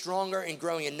becoming stronger and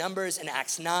growing in numbers in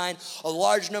Acts 9. A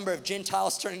large number of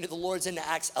Gentiles turning to the Lord in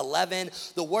Acts 11.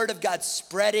 The word word of God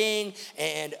spreading,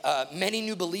 and many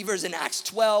new believers in Acts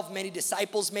 12, many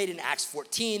disciples made in Acts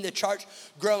 14, the church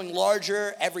growing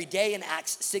larger every day in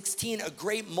Acts 16, a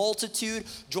great multitude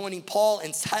joining Paul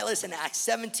and Silas in Acts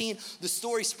 17, the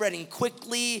story spreading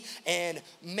quickly, and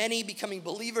many becoming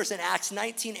believers in Acts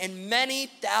 19, and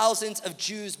many thousands of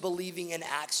Jews believing in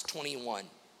Acts 21.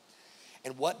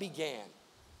 And what began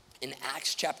in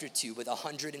Acts chapter 2 with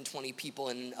 120 people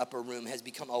in an upper room has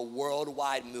become a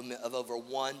worldwide movement of over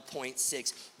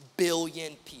 1.6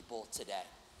 billion people today.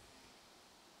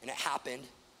 And it happened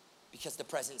because the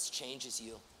presence changes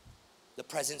you. The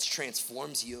presence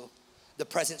transforms you. The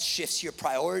presence shifts your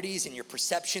priorities and your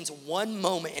perceptions. One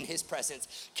moment in his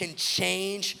presence can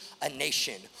change a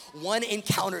nation. One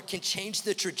encounter can change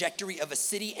the trajectory of a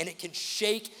city, and it can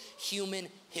shake human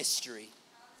history.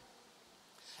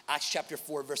 Acts chapter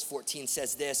 4, verse 14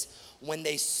 says this: when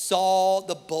they saw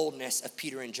the boldness of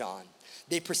Peter and John,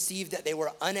 they perceived that they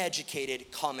were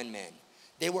uneducated common men.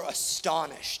 They were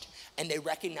astonished, and they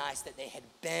recognized that they had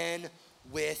been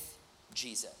with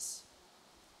Jesus.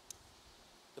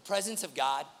 The presence of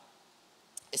God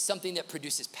is something that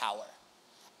produces power.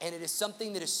 And it is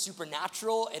something that is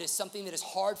supernatural. It is something that is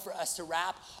hard for us to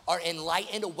wrap our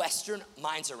enlightened Western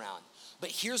minds around. But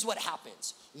here's what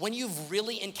happens. When you've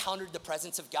really encountered the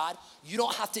presence of God, you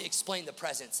don't have to explain the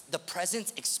presence. The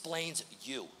presence explains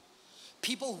you.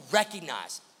 People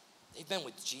recognize they've been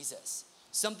with Jesus.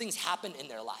 Something's happened in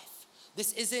their life.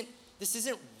 This isn't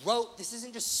rote. This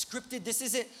isn't just scripted. This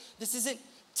isn't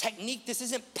technique. This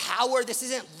isn't power. This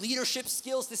isn't leadership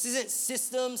skills. This isn't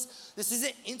systems. This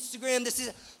isn't Instagram.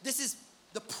 This is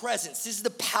the presence. This is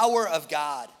the power of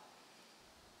God.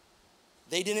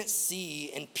 They didn't see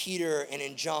in Peter and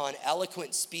in John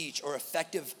eloquent speech or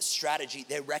effective strategy.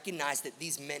 They recognized that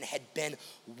these men had been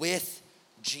with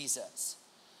Jesus.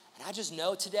 And I just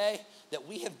know today that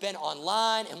we have been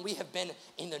online and we have been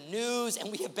in the news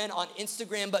and we have been on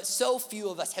Instagram, but so few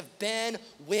of us have been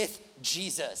with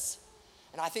Jesus.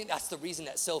 And I think that's the reason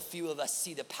that so few of us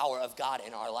see the power of God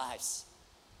in our lives,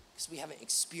 because we haven't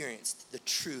experienced the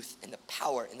truth and the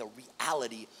power and the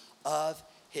reality of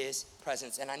his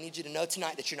presence. And I need you to know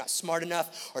tonight that you're not smart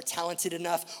enough or talented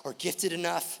enough or gifted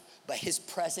enough, but his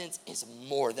presence is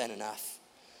more than enough.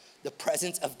 The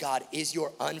presence of God is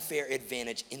your unfair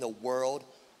advantage in the world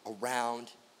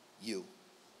around you.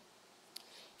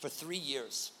 For 3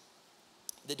 years,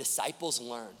 the disciples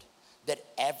learned that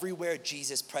everywhere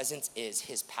Jesus' presence is,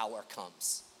 his power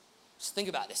comes. Just think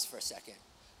about this for a second.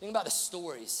 Think about the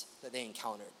stories that they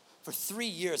encountered. For 3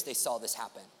 years, they saw this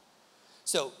happen.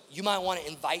 So you might want to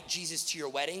invite Jesus to your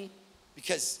wedding,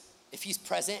 because if he's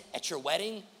present at your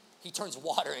wedding, he turns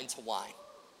water into wine.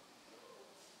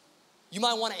 You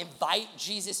might want to invite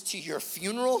Jesus to your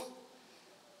funeral,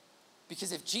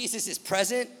 because if Jesus is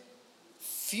present,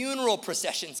 funeral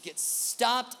processions get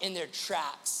stopped in their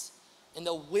tracks and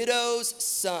the widow's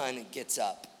son gets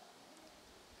up.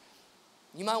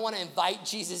 You might want to invite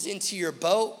Jesus into your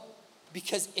boat,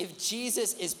 because if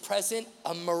Jesus is present,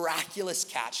 a miraculous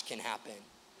catch can happen.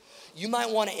 You might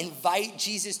want to invite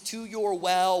Jesus to your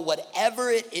well, whatever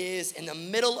it is, in the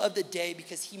middle of the day,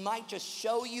 because he might just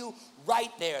show you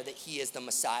right there that he is the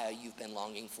Messiah you've been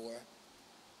longing for.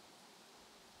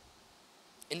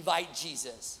 Invite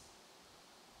Jesus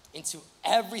into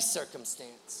every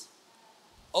circumstance.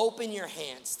 Open your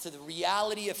hands to the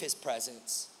reality of his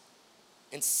presence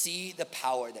and see the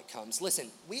power that comes. Listen,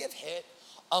 we have hit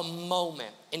a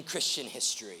moment in Christian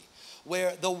history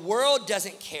where the world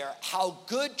doesn't care how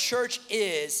good church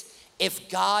is if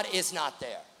God is not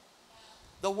there.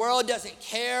 The world doesn't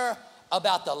care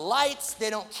about the lights. They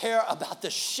don't care about the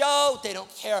show. They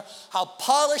don't care how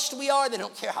polished we are. They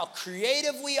don't care how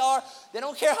creative we are. They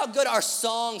don't care how good our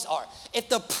songs are. If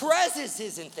the presence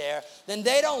isn't there, then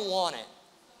they don't want it.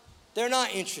 They're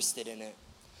not interested in it.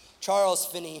 Charles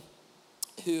Finney,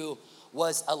 who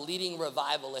was a leading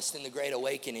revivalist in the Great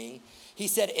Awakening, he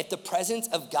said, if the presence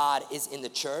of God is in the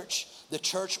church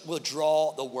will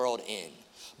draw the world in.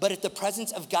 But if the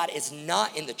presence of God is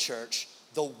not in the church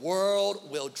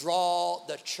will draw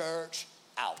the church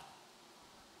out.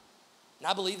 And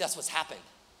I believe that's what's happened.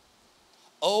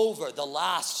 Over the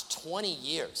last 20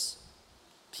 years,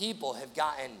 people have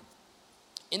gotten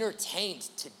entertained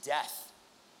to death.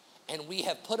 And we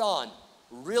have put on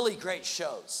really great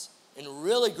shows and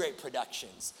really great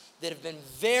productions that have been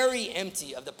very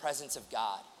empty of the presence of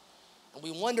God. And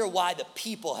we wonder why the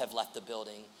people have left the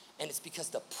building, and it's because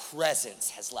the presence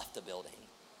has left the building.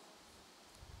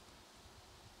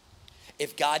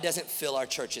 If God doesn't fill our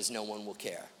churches, no one will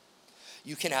care.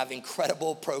 You can have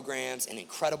incredible programs and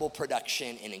incredible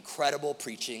production and incredible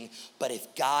preaching, but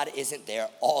if God isn't there,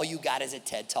 all you got is a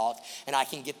TED Talk, and I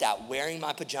can get that wearing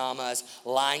my pajamas,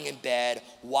 lying in bed,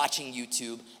 watching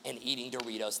YouTube, and eating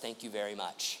Doritos. Thank you very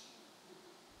much.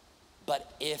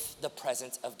 But if the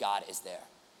presence of God is there,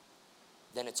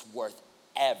 then it's worth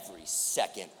every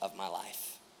second of my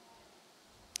life.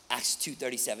 Acts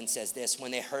 2:37 says this,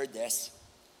 when they heard this,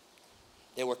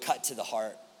 they were cut to the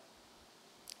heart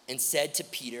and said to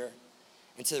Peter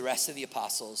and to the rest of the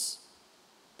apostles,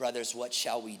 brothers, what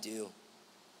shall we do?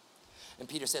 And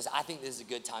Peter says, I think this is a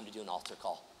good time to do an altar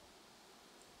call.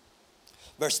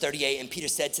 Verse 38, and Peter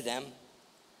said to them,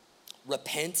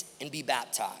 repent and be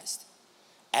baptized,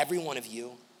 every one of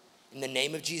you, in the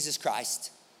name of Jesus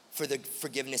Christ, for the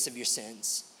forgiveness of your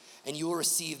sins, and you will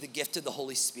receive the gift of the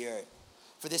Holy Spirit.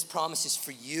 For this promise is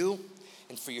for you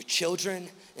and for your children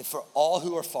and for all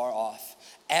who are far off,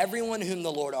 everyone whom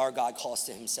the Lord our God calls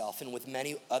to himself. And with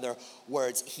many other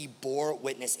words, he bore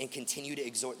witness and continued to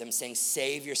exhort them, saying,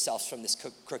 save yourselves from this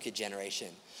crooked generation.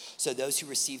 So those who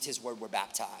received his word were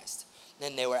baptized.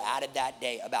 Then they were added that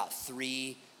day about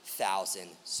 3,000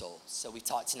 souls. So we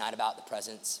talked tonight about the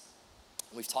presence.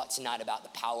 We've talked tonight about the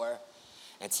power.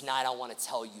 And tonight I want to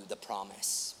tell you the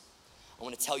promise. I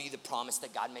want to tell you the promise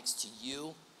that God makes to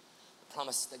you, the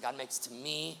promise that God makes to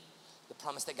me, the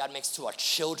promise that God makes to our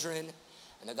children,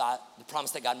 and the promise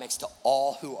that God makes to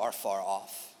all who are far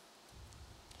off.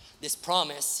 This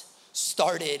promise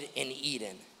started in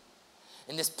Eden.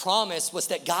 And this promise was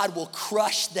that God will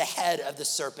crush the head of the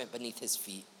serpent beneath his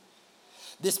feet.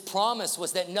 This promise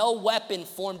was that no weapon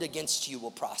formed against you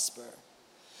will prosper.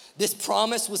 This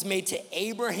promise was made to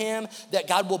Abraham that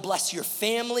God will bless your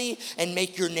family and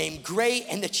make your name great,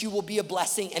 and that you will be a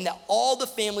blessing, and that all the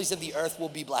families of the earth will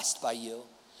be blessed by you.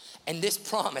 And this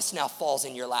promise now falls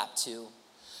in your lap too.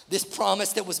 This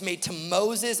promise that was made to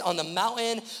Moses on the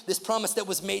mountain, this promise that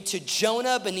was made to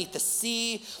Jonah beneath the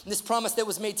sea, this promise that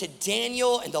was made to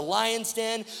Daniel in the lion's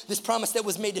den, this promise that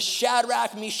was made to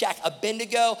Shadrach, Meshach,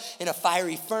 Abednego in a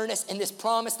fiery furnace, and this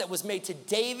promise that was made to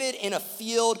David in a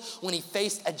field when he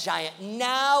faced a giant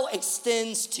now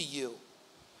extends to you.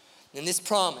 And this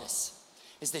promise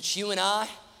is that you and I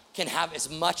can have as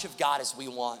much of God as we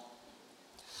want.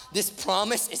 This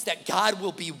promise is that God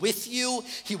will be with you.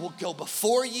 He will go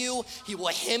before you. He will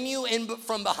hem you in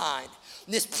from behind.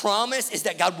 This promise is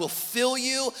that God will fill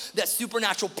you, that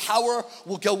supernatural power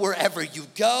will go wherever you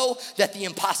go, that the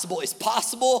impossible is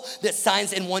possible, that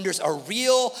signs and wonders are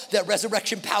real, that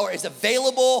resurrection power is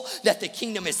available, that the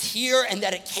kingdom is here, and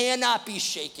that it cannot be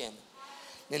shaken.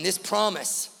 And this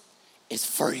promise is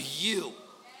for you.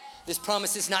 This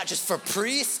promise is not just for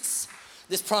priests.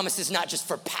 This promise is not just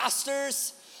for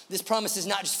pastors. This promise is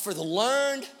not just for the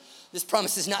learned. This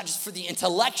promise is not just for the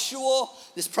intellectual.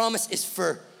 This promise is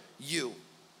for you.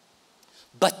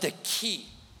 But the key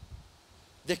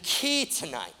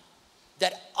tonight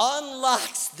that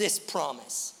unlocks this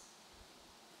promise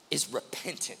is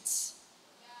repentance.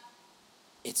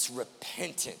 It's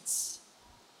repentance.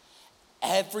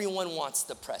 Everyone wants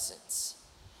the presence.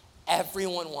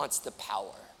 Everyone wants the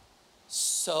power.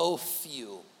 So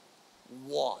few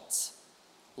want,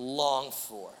 long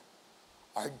for,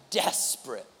 are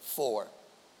desperate for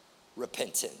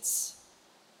repentance.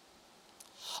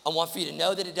 I want for you to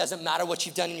know that it doesn't matter what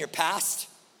you've done in your past.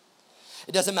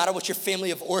 It doesn't matter what your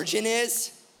family of origin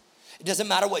is. It doesn't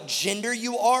matter what gender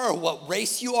you are or what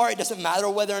race you are. It doesn't matter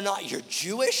whether or not you're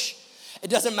Jewish. It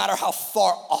doesn't matter how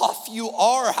far off you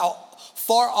are or how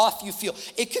far off you feel.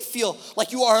 It could feel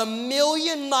like you are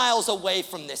 1,000,000 miles away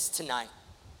from this tonight.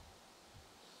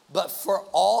 But for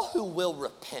all who will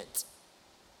repent,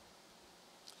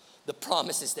 the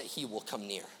promise is that he will come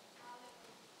near.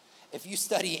 If you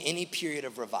study any period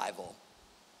of revival,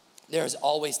 there is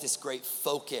always this great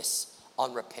focus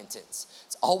on repentance.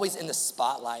 It's always in the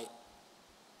spotlight.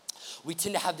 We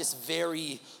tend to have this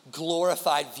very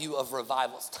glorified view of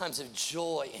revival. It's times of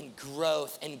joy and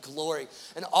growth and glory.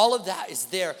 And all of that is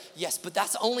there, yes, but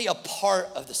that's only a part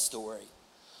of the story.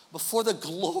 Before the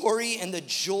glory and the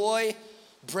joy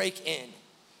break in,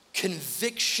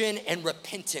 conviction and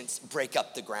repentance break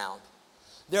up the ground.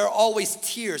 There are always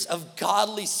tears of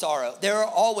godly sorrow. There are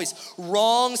always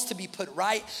wrongs to be put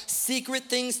right, secret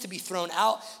things to be thrown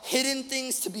out, hidden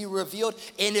things to be revealed.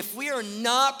 And if we are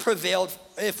not prepared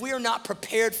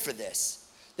for this,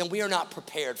 then we are not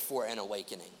prepared for an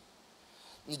awakening.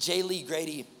 And J. Lee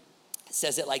Grady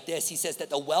says it like this. He says that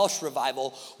the Welsh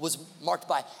revival was marked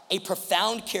by a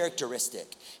profound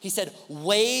characteristic. He said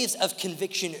waves of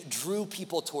conviction drew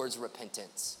people towards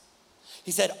repentance.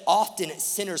 He said often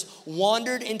sinners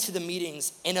wandered into the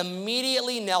meetings and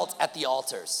immediately knelt at the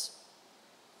altars.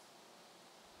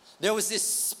 there was this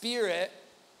spirit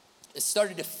that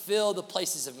started to fill the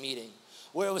places of meeting,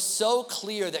 where it was so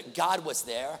clear that God was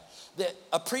there that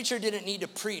a preacher didn't need to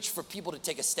preach for people to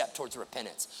take a step towards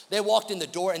repentance. They walked in the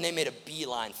door and they made a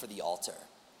beeline for the altar.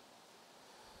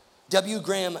 W.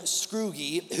 Graham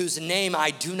Scrooge, whose name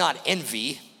I do not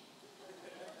envy,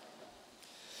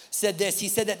 said this. He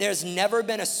said that there's never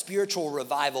been a spiritual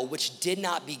revival which did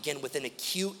not begin with an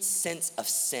acute sense of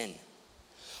sin.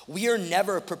 We are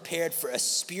never prepared for a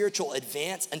spiritual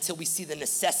advance until we see the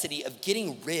necessity of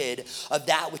getting rid of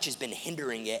that which has been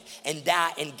hindering it, and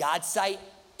that, in God's sight,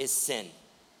 is sin.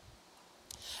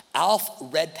 Alf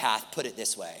Redpath put it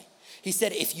this way. He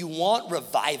said, if you want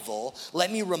revival,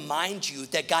 let me remind you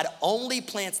that God only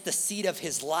plants the seed of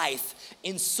his life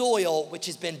in soil which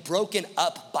has been broken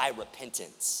up by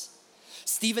repentance.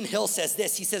 Stephen Hill says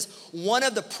this. He says, one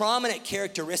of the prominent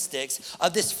characteristics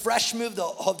of this fresh move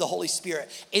of the Holy Spirit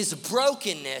is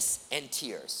brokenness and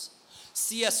tears.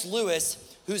 C.S. Lewis,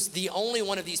 who's the only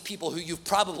one of these people who you've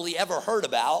probably ever heard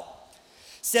about,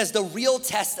 says the real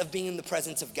test of being in the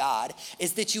presence of God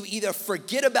is that you either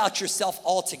forget about yourself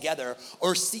altogether or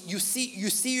you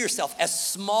see yourself as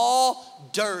small,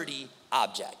 dirty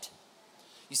object.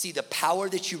 You see, the power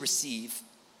that you receive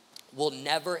will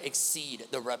never exceed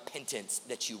the repentance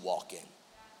that you walk in.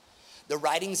 The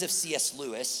writings of C.S.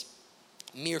 Lewis,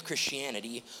 Mere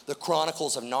Christianity, the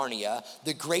Chronicles of Narnia,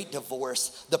 The Great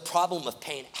Divorce, The Problem of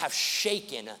Pain have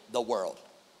shaken the world.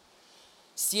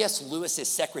 C.S. Lewis's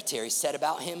secretary said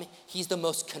about him, he's the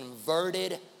most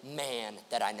converted man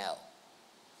that I know.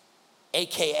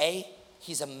 AKA,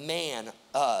 he's a man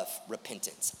of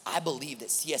repentance. I believe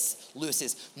that C.S.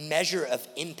 Lewis's measure of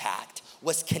impact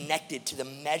was connected to the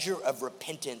measure of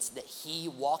repentance that he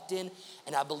walked in,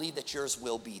 and I believe that yours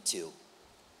will be too.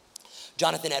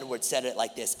 Jonathan Edwards said it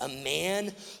like this: a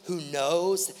man who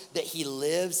knows that he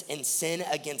lives in sin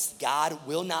against God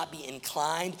will not be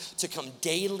inclined to come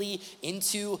daily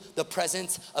into the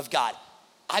presence of God.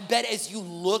 I bet as you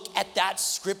look at that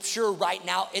scripture right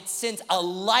now, it sends a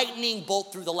lightning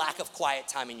bolt through the lack of quiet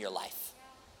time in your life.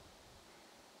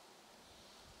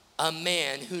 A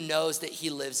man who knows that he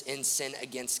lives in sin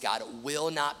against God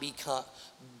will not be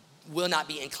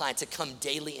inclined to come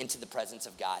daily into the presence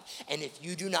of God. And if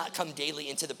you do not come daily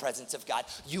into the presence of God,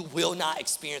 you will not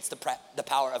experience the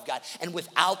power of God. And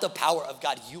without the power of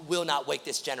God, you will not wake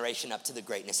this generation up to the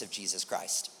greatness of Jesus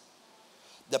Christ.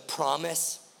 The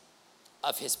promise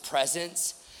of his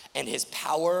presence and his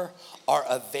power are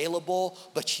available,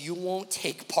 but you won't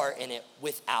take part in it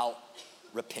without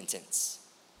repentance.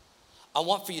 I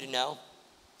want for you to know,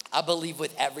 I believe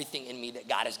with everything in me that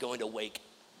God is going to wake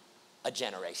a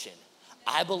generation.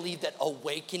 I believe that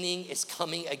awakening is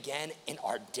coming again in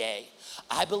our day.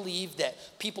 I believe that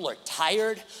people are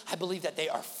tired. I believe that they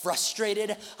are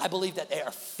frustrated. I believe that they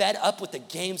are fed up with the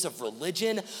games of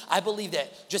religion. I believe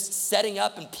that just setting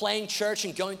up and playing church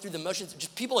and going through the motions,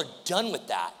 just people are done with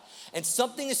that. And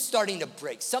something is starting to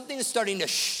break. Something is starting to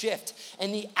shift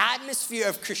in the atmosphere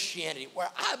of Christianity, where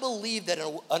I believe that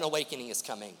an awakening is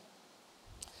coming.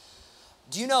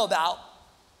 Do you know about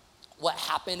what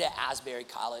happened at Asbury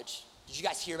College? Did you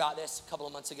guys hear about this a couple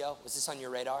of months ago? Was this on your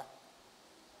radar?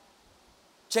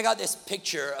 Check out this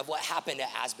picture of what happened at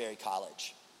Asbury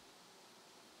College.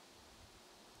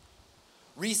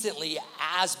 Recently,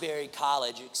 Asbury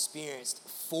College experienced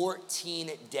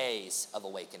 14 days of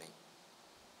awakening.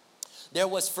 There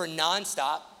was for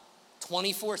nonstop,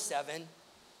 24/7,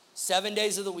 7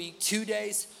 days of the week, 2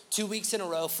 days, 2 weeks in a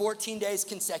row, 14 days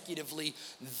consecutively.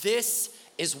 This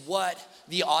is what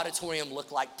the auditorium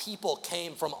looked like. People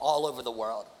came from all over the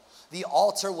world. The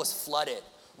altar was flooded.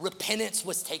 Repentance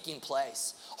was taking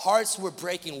place. Hearts were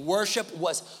breaking. Worship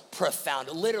was profound.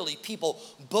 Literally, people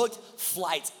booked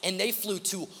flights and they flew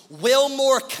to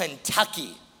Wilmore,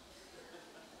 Kentucky.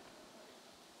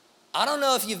 I don't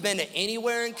know if you've been to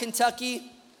anywhere in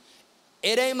Kentucky.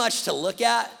 It ain't much to look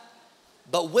at,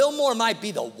 but Wilmore might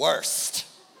be the worst.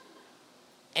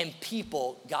 And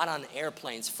people got on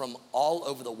airplanes from all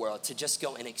over the world to just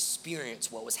go and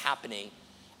experience what was happening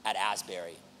at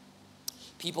Asbury.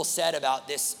 People said about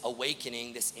this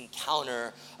awakening, this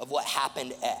encounter of what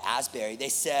happened at Asbury, they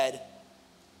said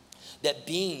that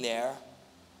being there,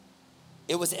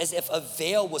 it was as if a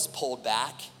veil was pulled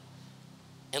back.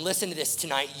 And listen to this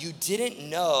tonight, you didn't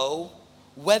know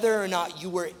whether or not you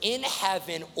were in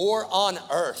heaven or on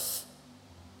earth.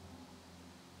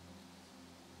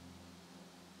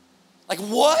 Like,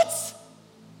 what?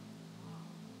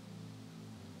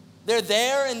 They're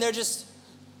there and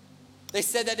they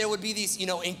said that there would be these,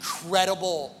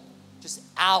 incredible, just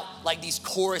out, like these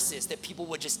choruses that people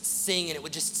would just sing, and it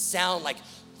would just sound like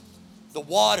the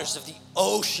waters of the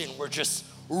ocean were just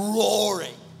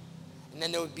roaring. And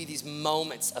then there would be these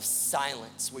moments of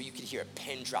silence where you could hear a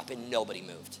pin drop and nobody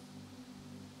moved.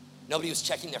 Nobody was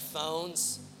checking their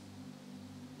phones.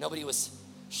 Nobody was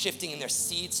shifting in their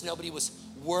seats. Nobody was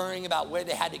worrying about where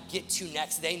they had to get to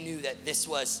next. They knew that this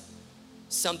was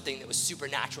something that was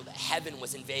supernatural, that heaven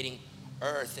was invading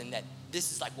earth, and that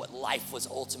this is like what life was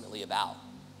ultimately about.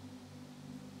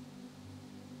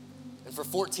 And for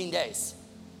 14 days,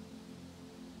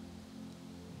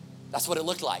 that's what it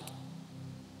looked like.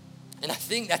 And I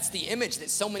think that's the image that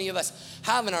so many of us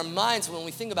have in our minds when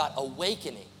we think about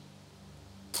awakening,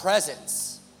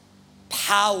 presence,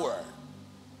 power.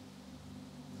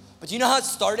 But do you know how it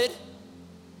started?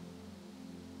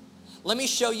 Let me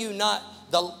show you not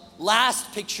the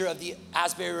last picture of the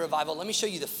Asbury revival. Let me show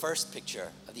you the first picture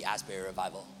of the Asbury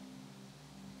revival.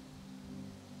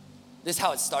 This is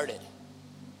how it started.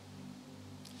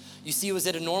 You see, it was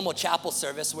at a normal chapel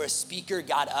service where a speaker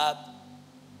got up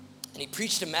and he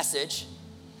preached a message.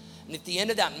 And at the end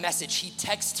of that message, he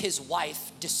texted his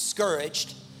wife,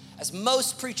 discouraged, as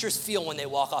most preachers feel when they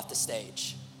walk off the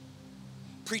stage.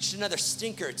 Preached another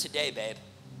stinker today, babe.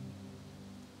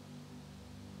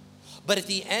 But at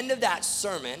the end of that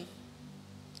sermon,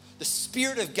 the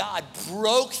Spirit of God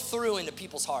broke through into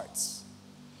people's hearts.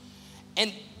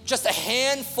 And just a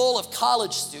handful of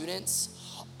college students,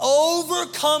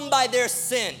 overcome by their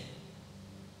sin,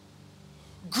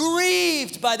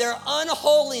 grieved by their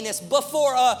unholiness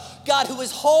before a God who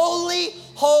is holy,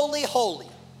 holy, holy,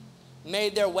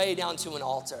 made their way down to an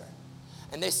altar.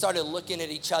 And they started looking at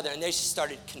each other and they just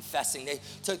started confessing. They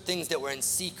took things that were in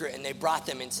secret and they brought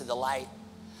them into the light.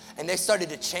 And they started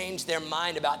to change their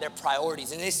mind about their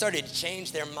priorities. And they started to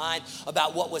change their mind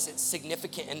about what was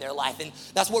significant in their life. And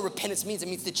that's what repentance means. It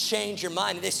means to change your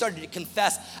mind. And they started to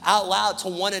confess out loud to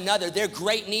one another their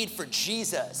great need for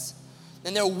Jesus,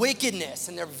 and their wickedness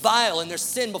and their vile and their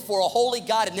sin before a holy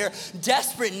God, and their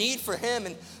desperate need for him,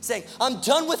 and saying, I'm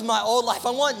done with my old life.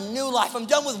 I want new life. I'm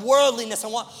done with worldliness. I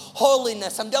want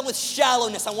holiness. I'm done with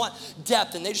shallowness. I want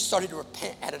depth. And they just started to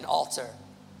repent at an altar.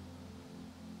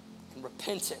 And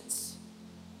repentance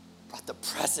brought the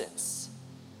presence,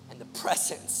 and the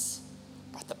presence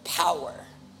brought the power,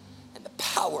 and the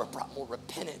power brought more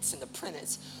repentance, and the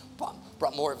repentance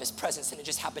brought more of his presence. And it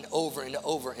just happened over and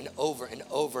over and over and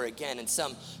over again. And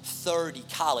some 30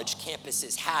 college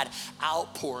campuses had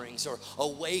outpourings or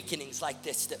awakenings like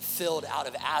this that filled out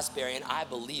of Asbury. And I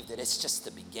believe that it's just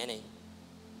the beginning.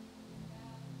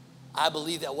 I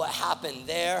believe that what happened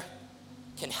there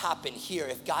can happen here.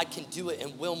 If God can do it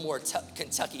in Wilmore,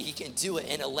 Kentucky, he can do it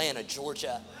in Atlanta,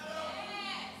 Georgia.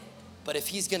 But if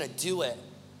he's gonna do it,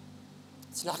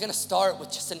 it's not gonna start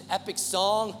with just an epic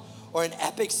song or an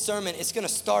epic sermon. It's gonna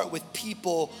start with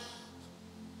people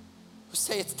who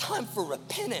say it's time for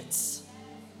repentance,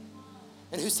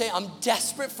 and who say I'm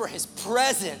desperate for his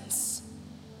presence,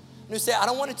 and who say I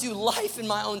don't wanna do life in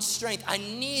my own strength. I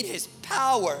need his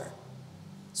power.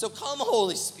 So come,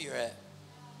 Holy Spirit,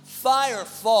 fire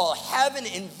fall, heaven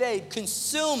invade,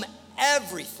 consume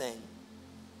everything.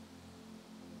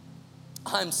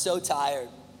 I'm so tired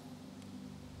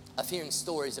of hearing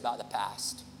stories about the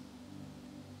past.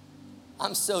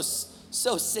 I'm so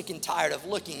sick and tired of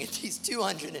looking at these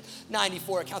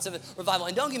 294 accounts of revival.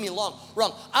 And don't get me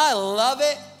wrong, I love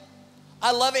it.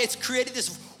 I love it. It's created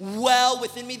this well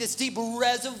within me, this deep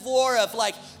reservoir of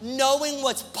like knowing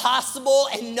what's possible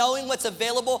and knowing what's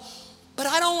available. But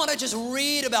I don't want to just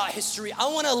read about history.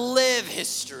 I want to live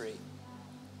history.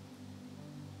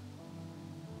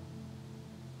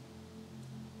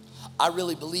 I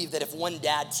really believe that if one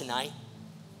dad tonight,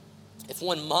 if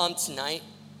one mom tonight,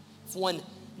 if one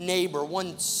neighbor,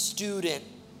 one student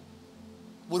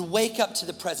would wake up to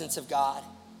the presence of God,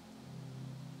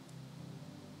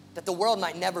 that the world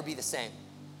might never be the same.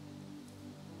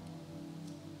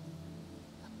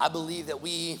 I believe that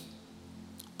we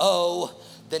owe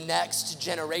the next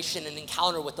generation an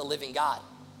encounter with the living God.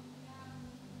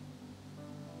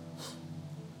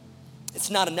 It's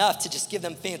not enough to just give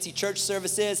them fancy church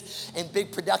services and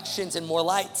big productions and more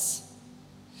lights.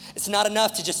 It's not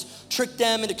enough to just trick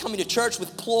them into coming to church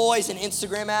with ploys and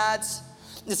Instagram ads.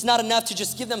 It's not enough to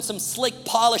just give them some slick,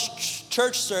 polished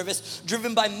church service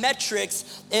driven by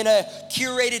metrics in a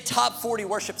curated top 40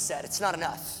 worship set. It's not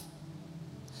enough.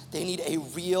 They need a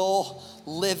real,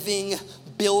 living,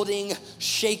 building,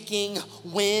 shaking,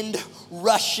 wind,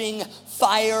 rushing,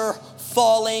 fire,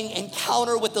 falling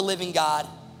encounter with the living God.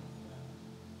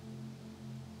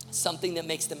 Something that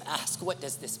makes them ask, what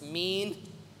does this mean?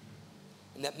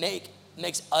 And that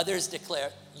makes others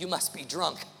declare, you must be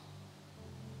drunk.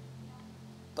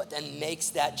 but then makes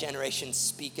that generation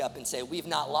speak up and say, we've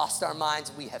not lost our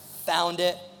minds, we have found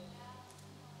it.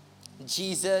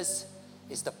 Jesus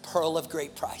is the pearl of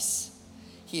great price.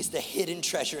 He is the hidden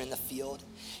treasure in the field.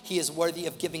 He is worthy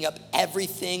of giving up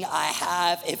everything I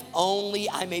have if only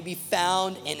I may be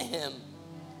found in him.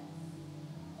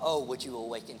 Oh, would you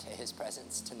awaken to his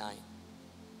presence tonight?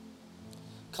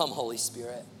 Come, Holy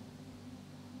Spirit.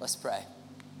 Let's pray.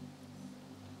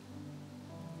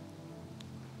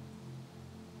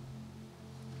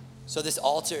 So this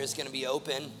altar is going to be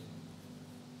open,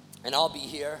 and I'll be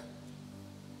here.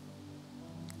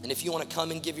 And if you want to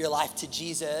come and give your life to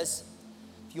Jesus,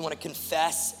 if you want to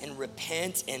confess and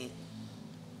repent and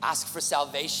ask for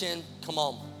salvation, come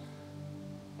on.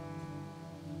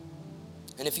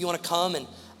 And if you want to come and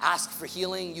ask for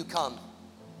healing, you come.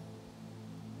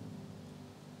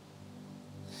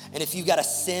 And if you've got a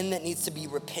sin that needs to be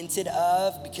repented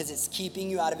of because it's keeping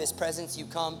you out of his presence, you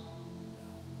come.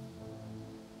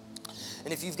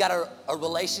 And if you've got a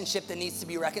relationship that needs to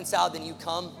be reconciled, then you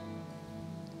come.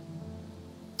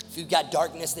 If you've got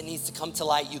darkness that needs to come to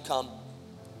light, you come.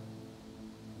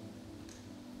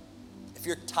 If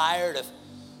you're tired of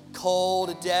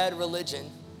cold, dead religion,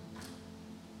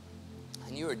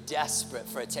 and you are desperate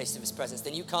for a taste of his presence,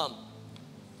 then you come.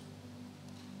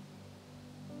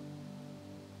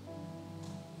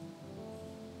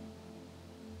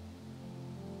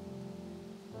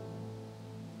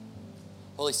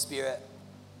 Holy Spirit,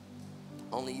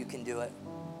 only you can do it.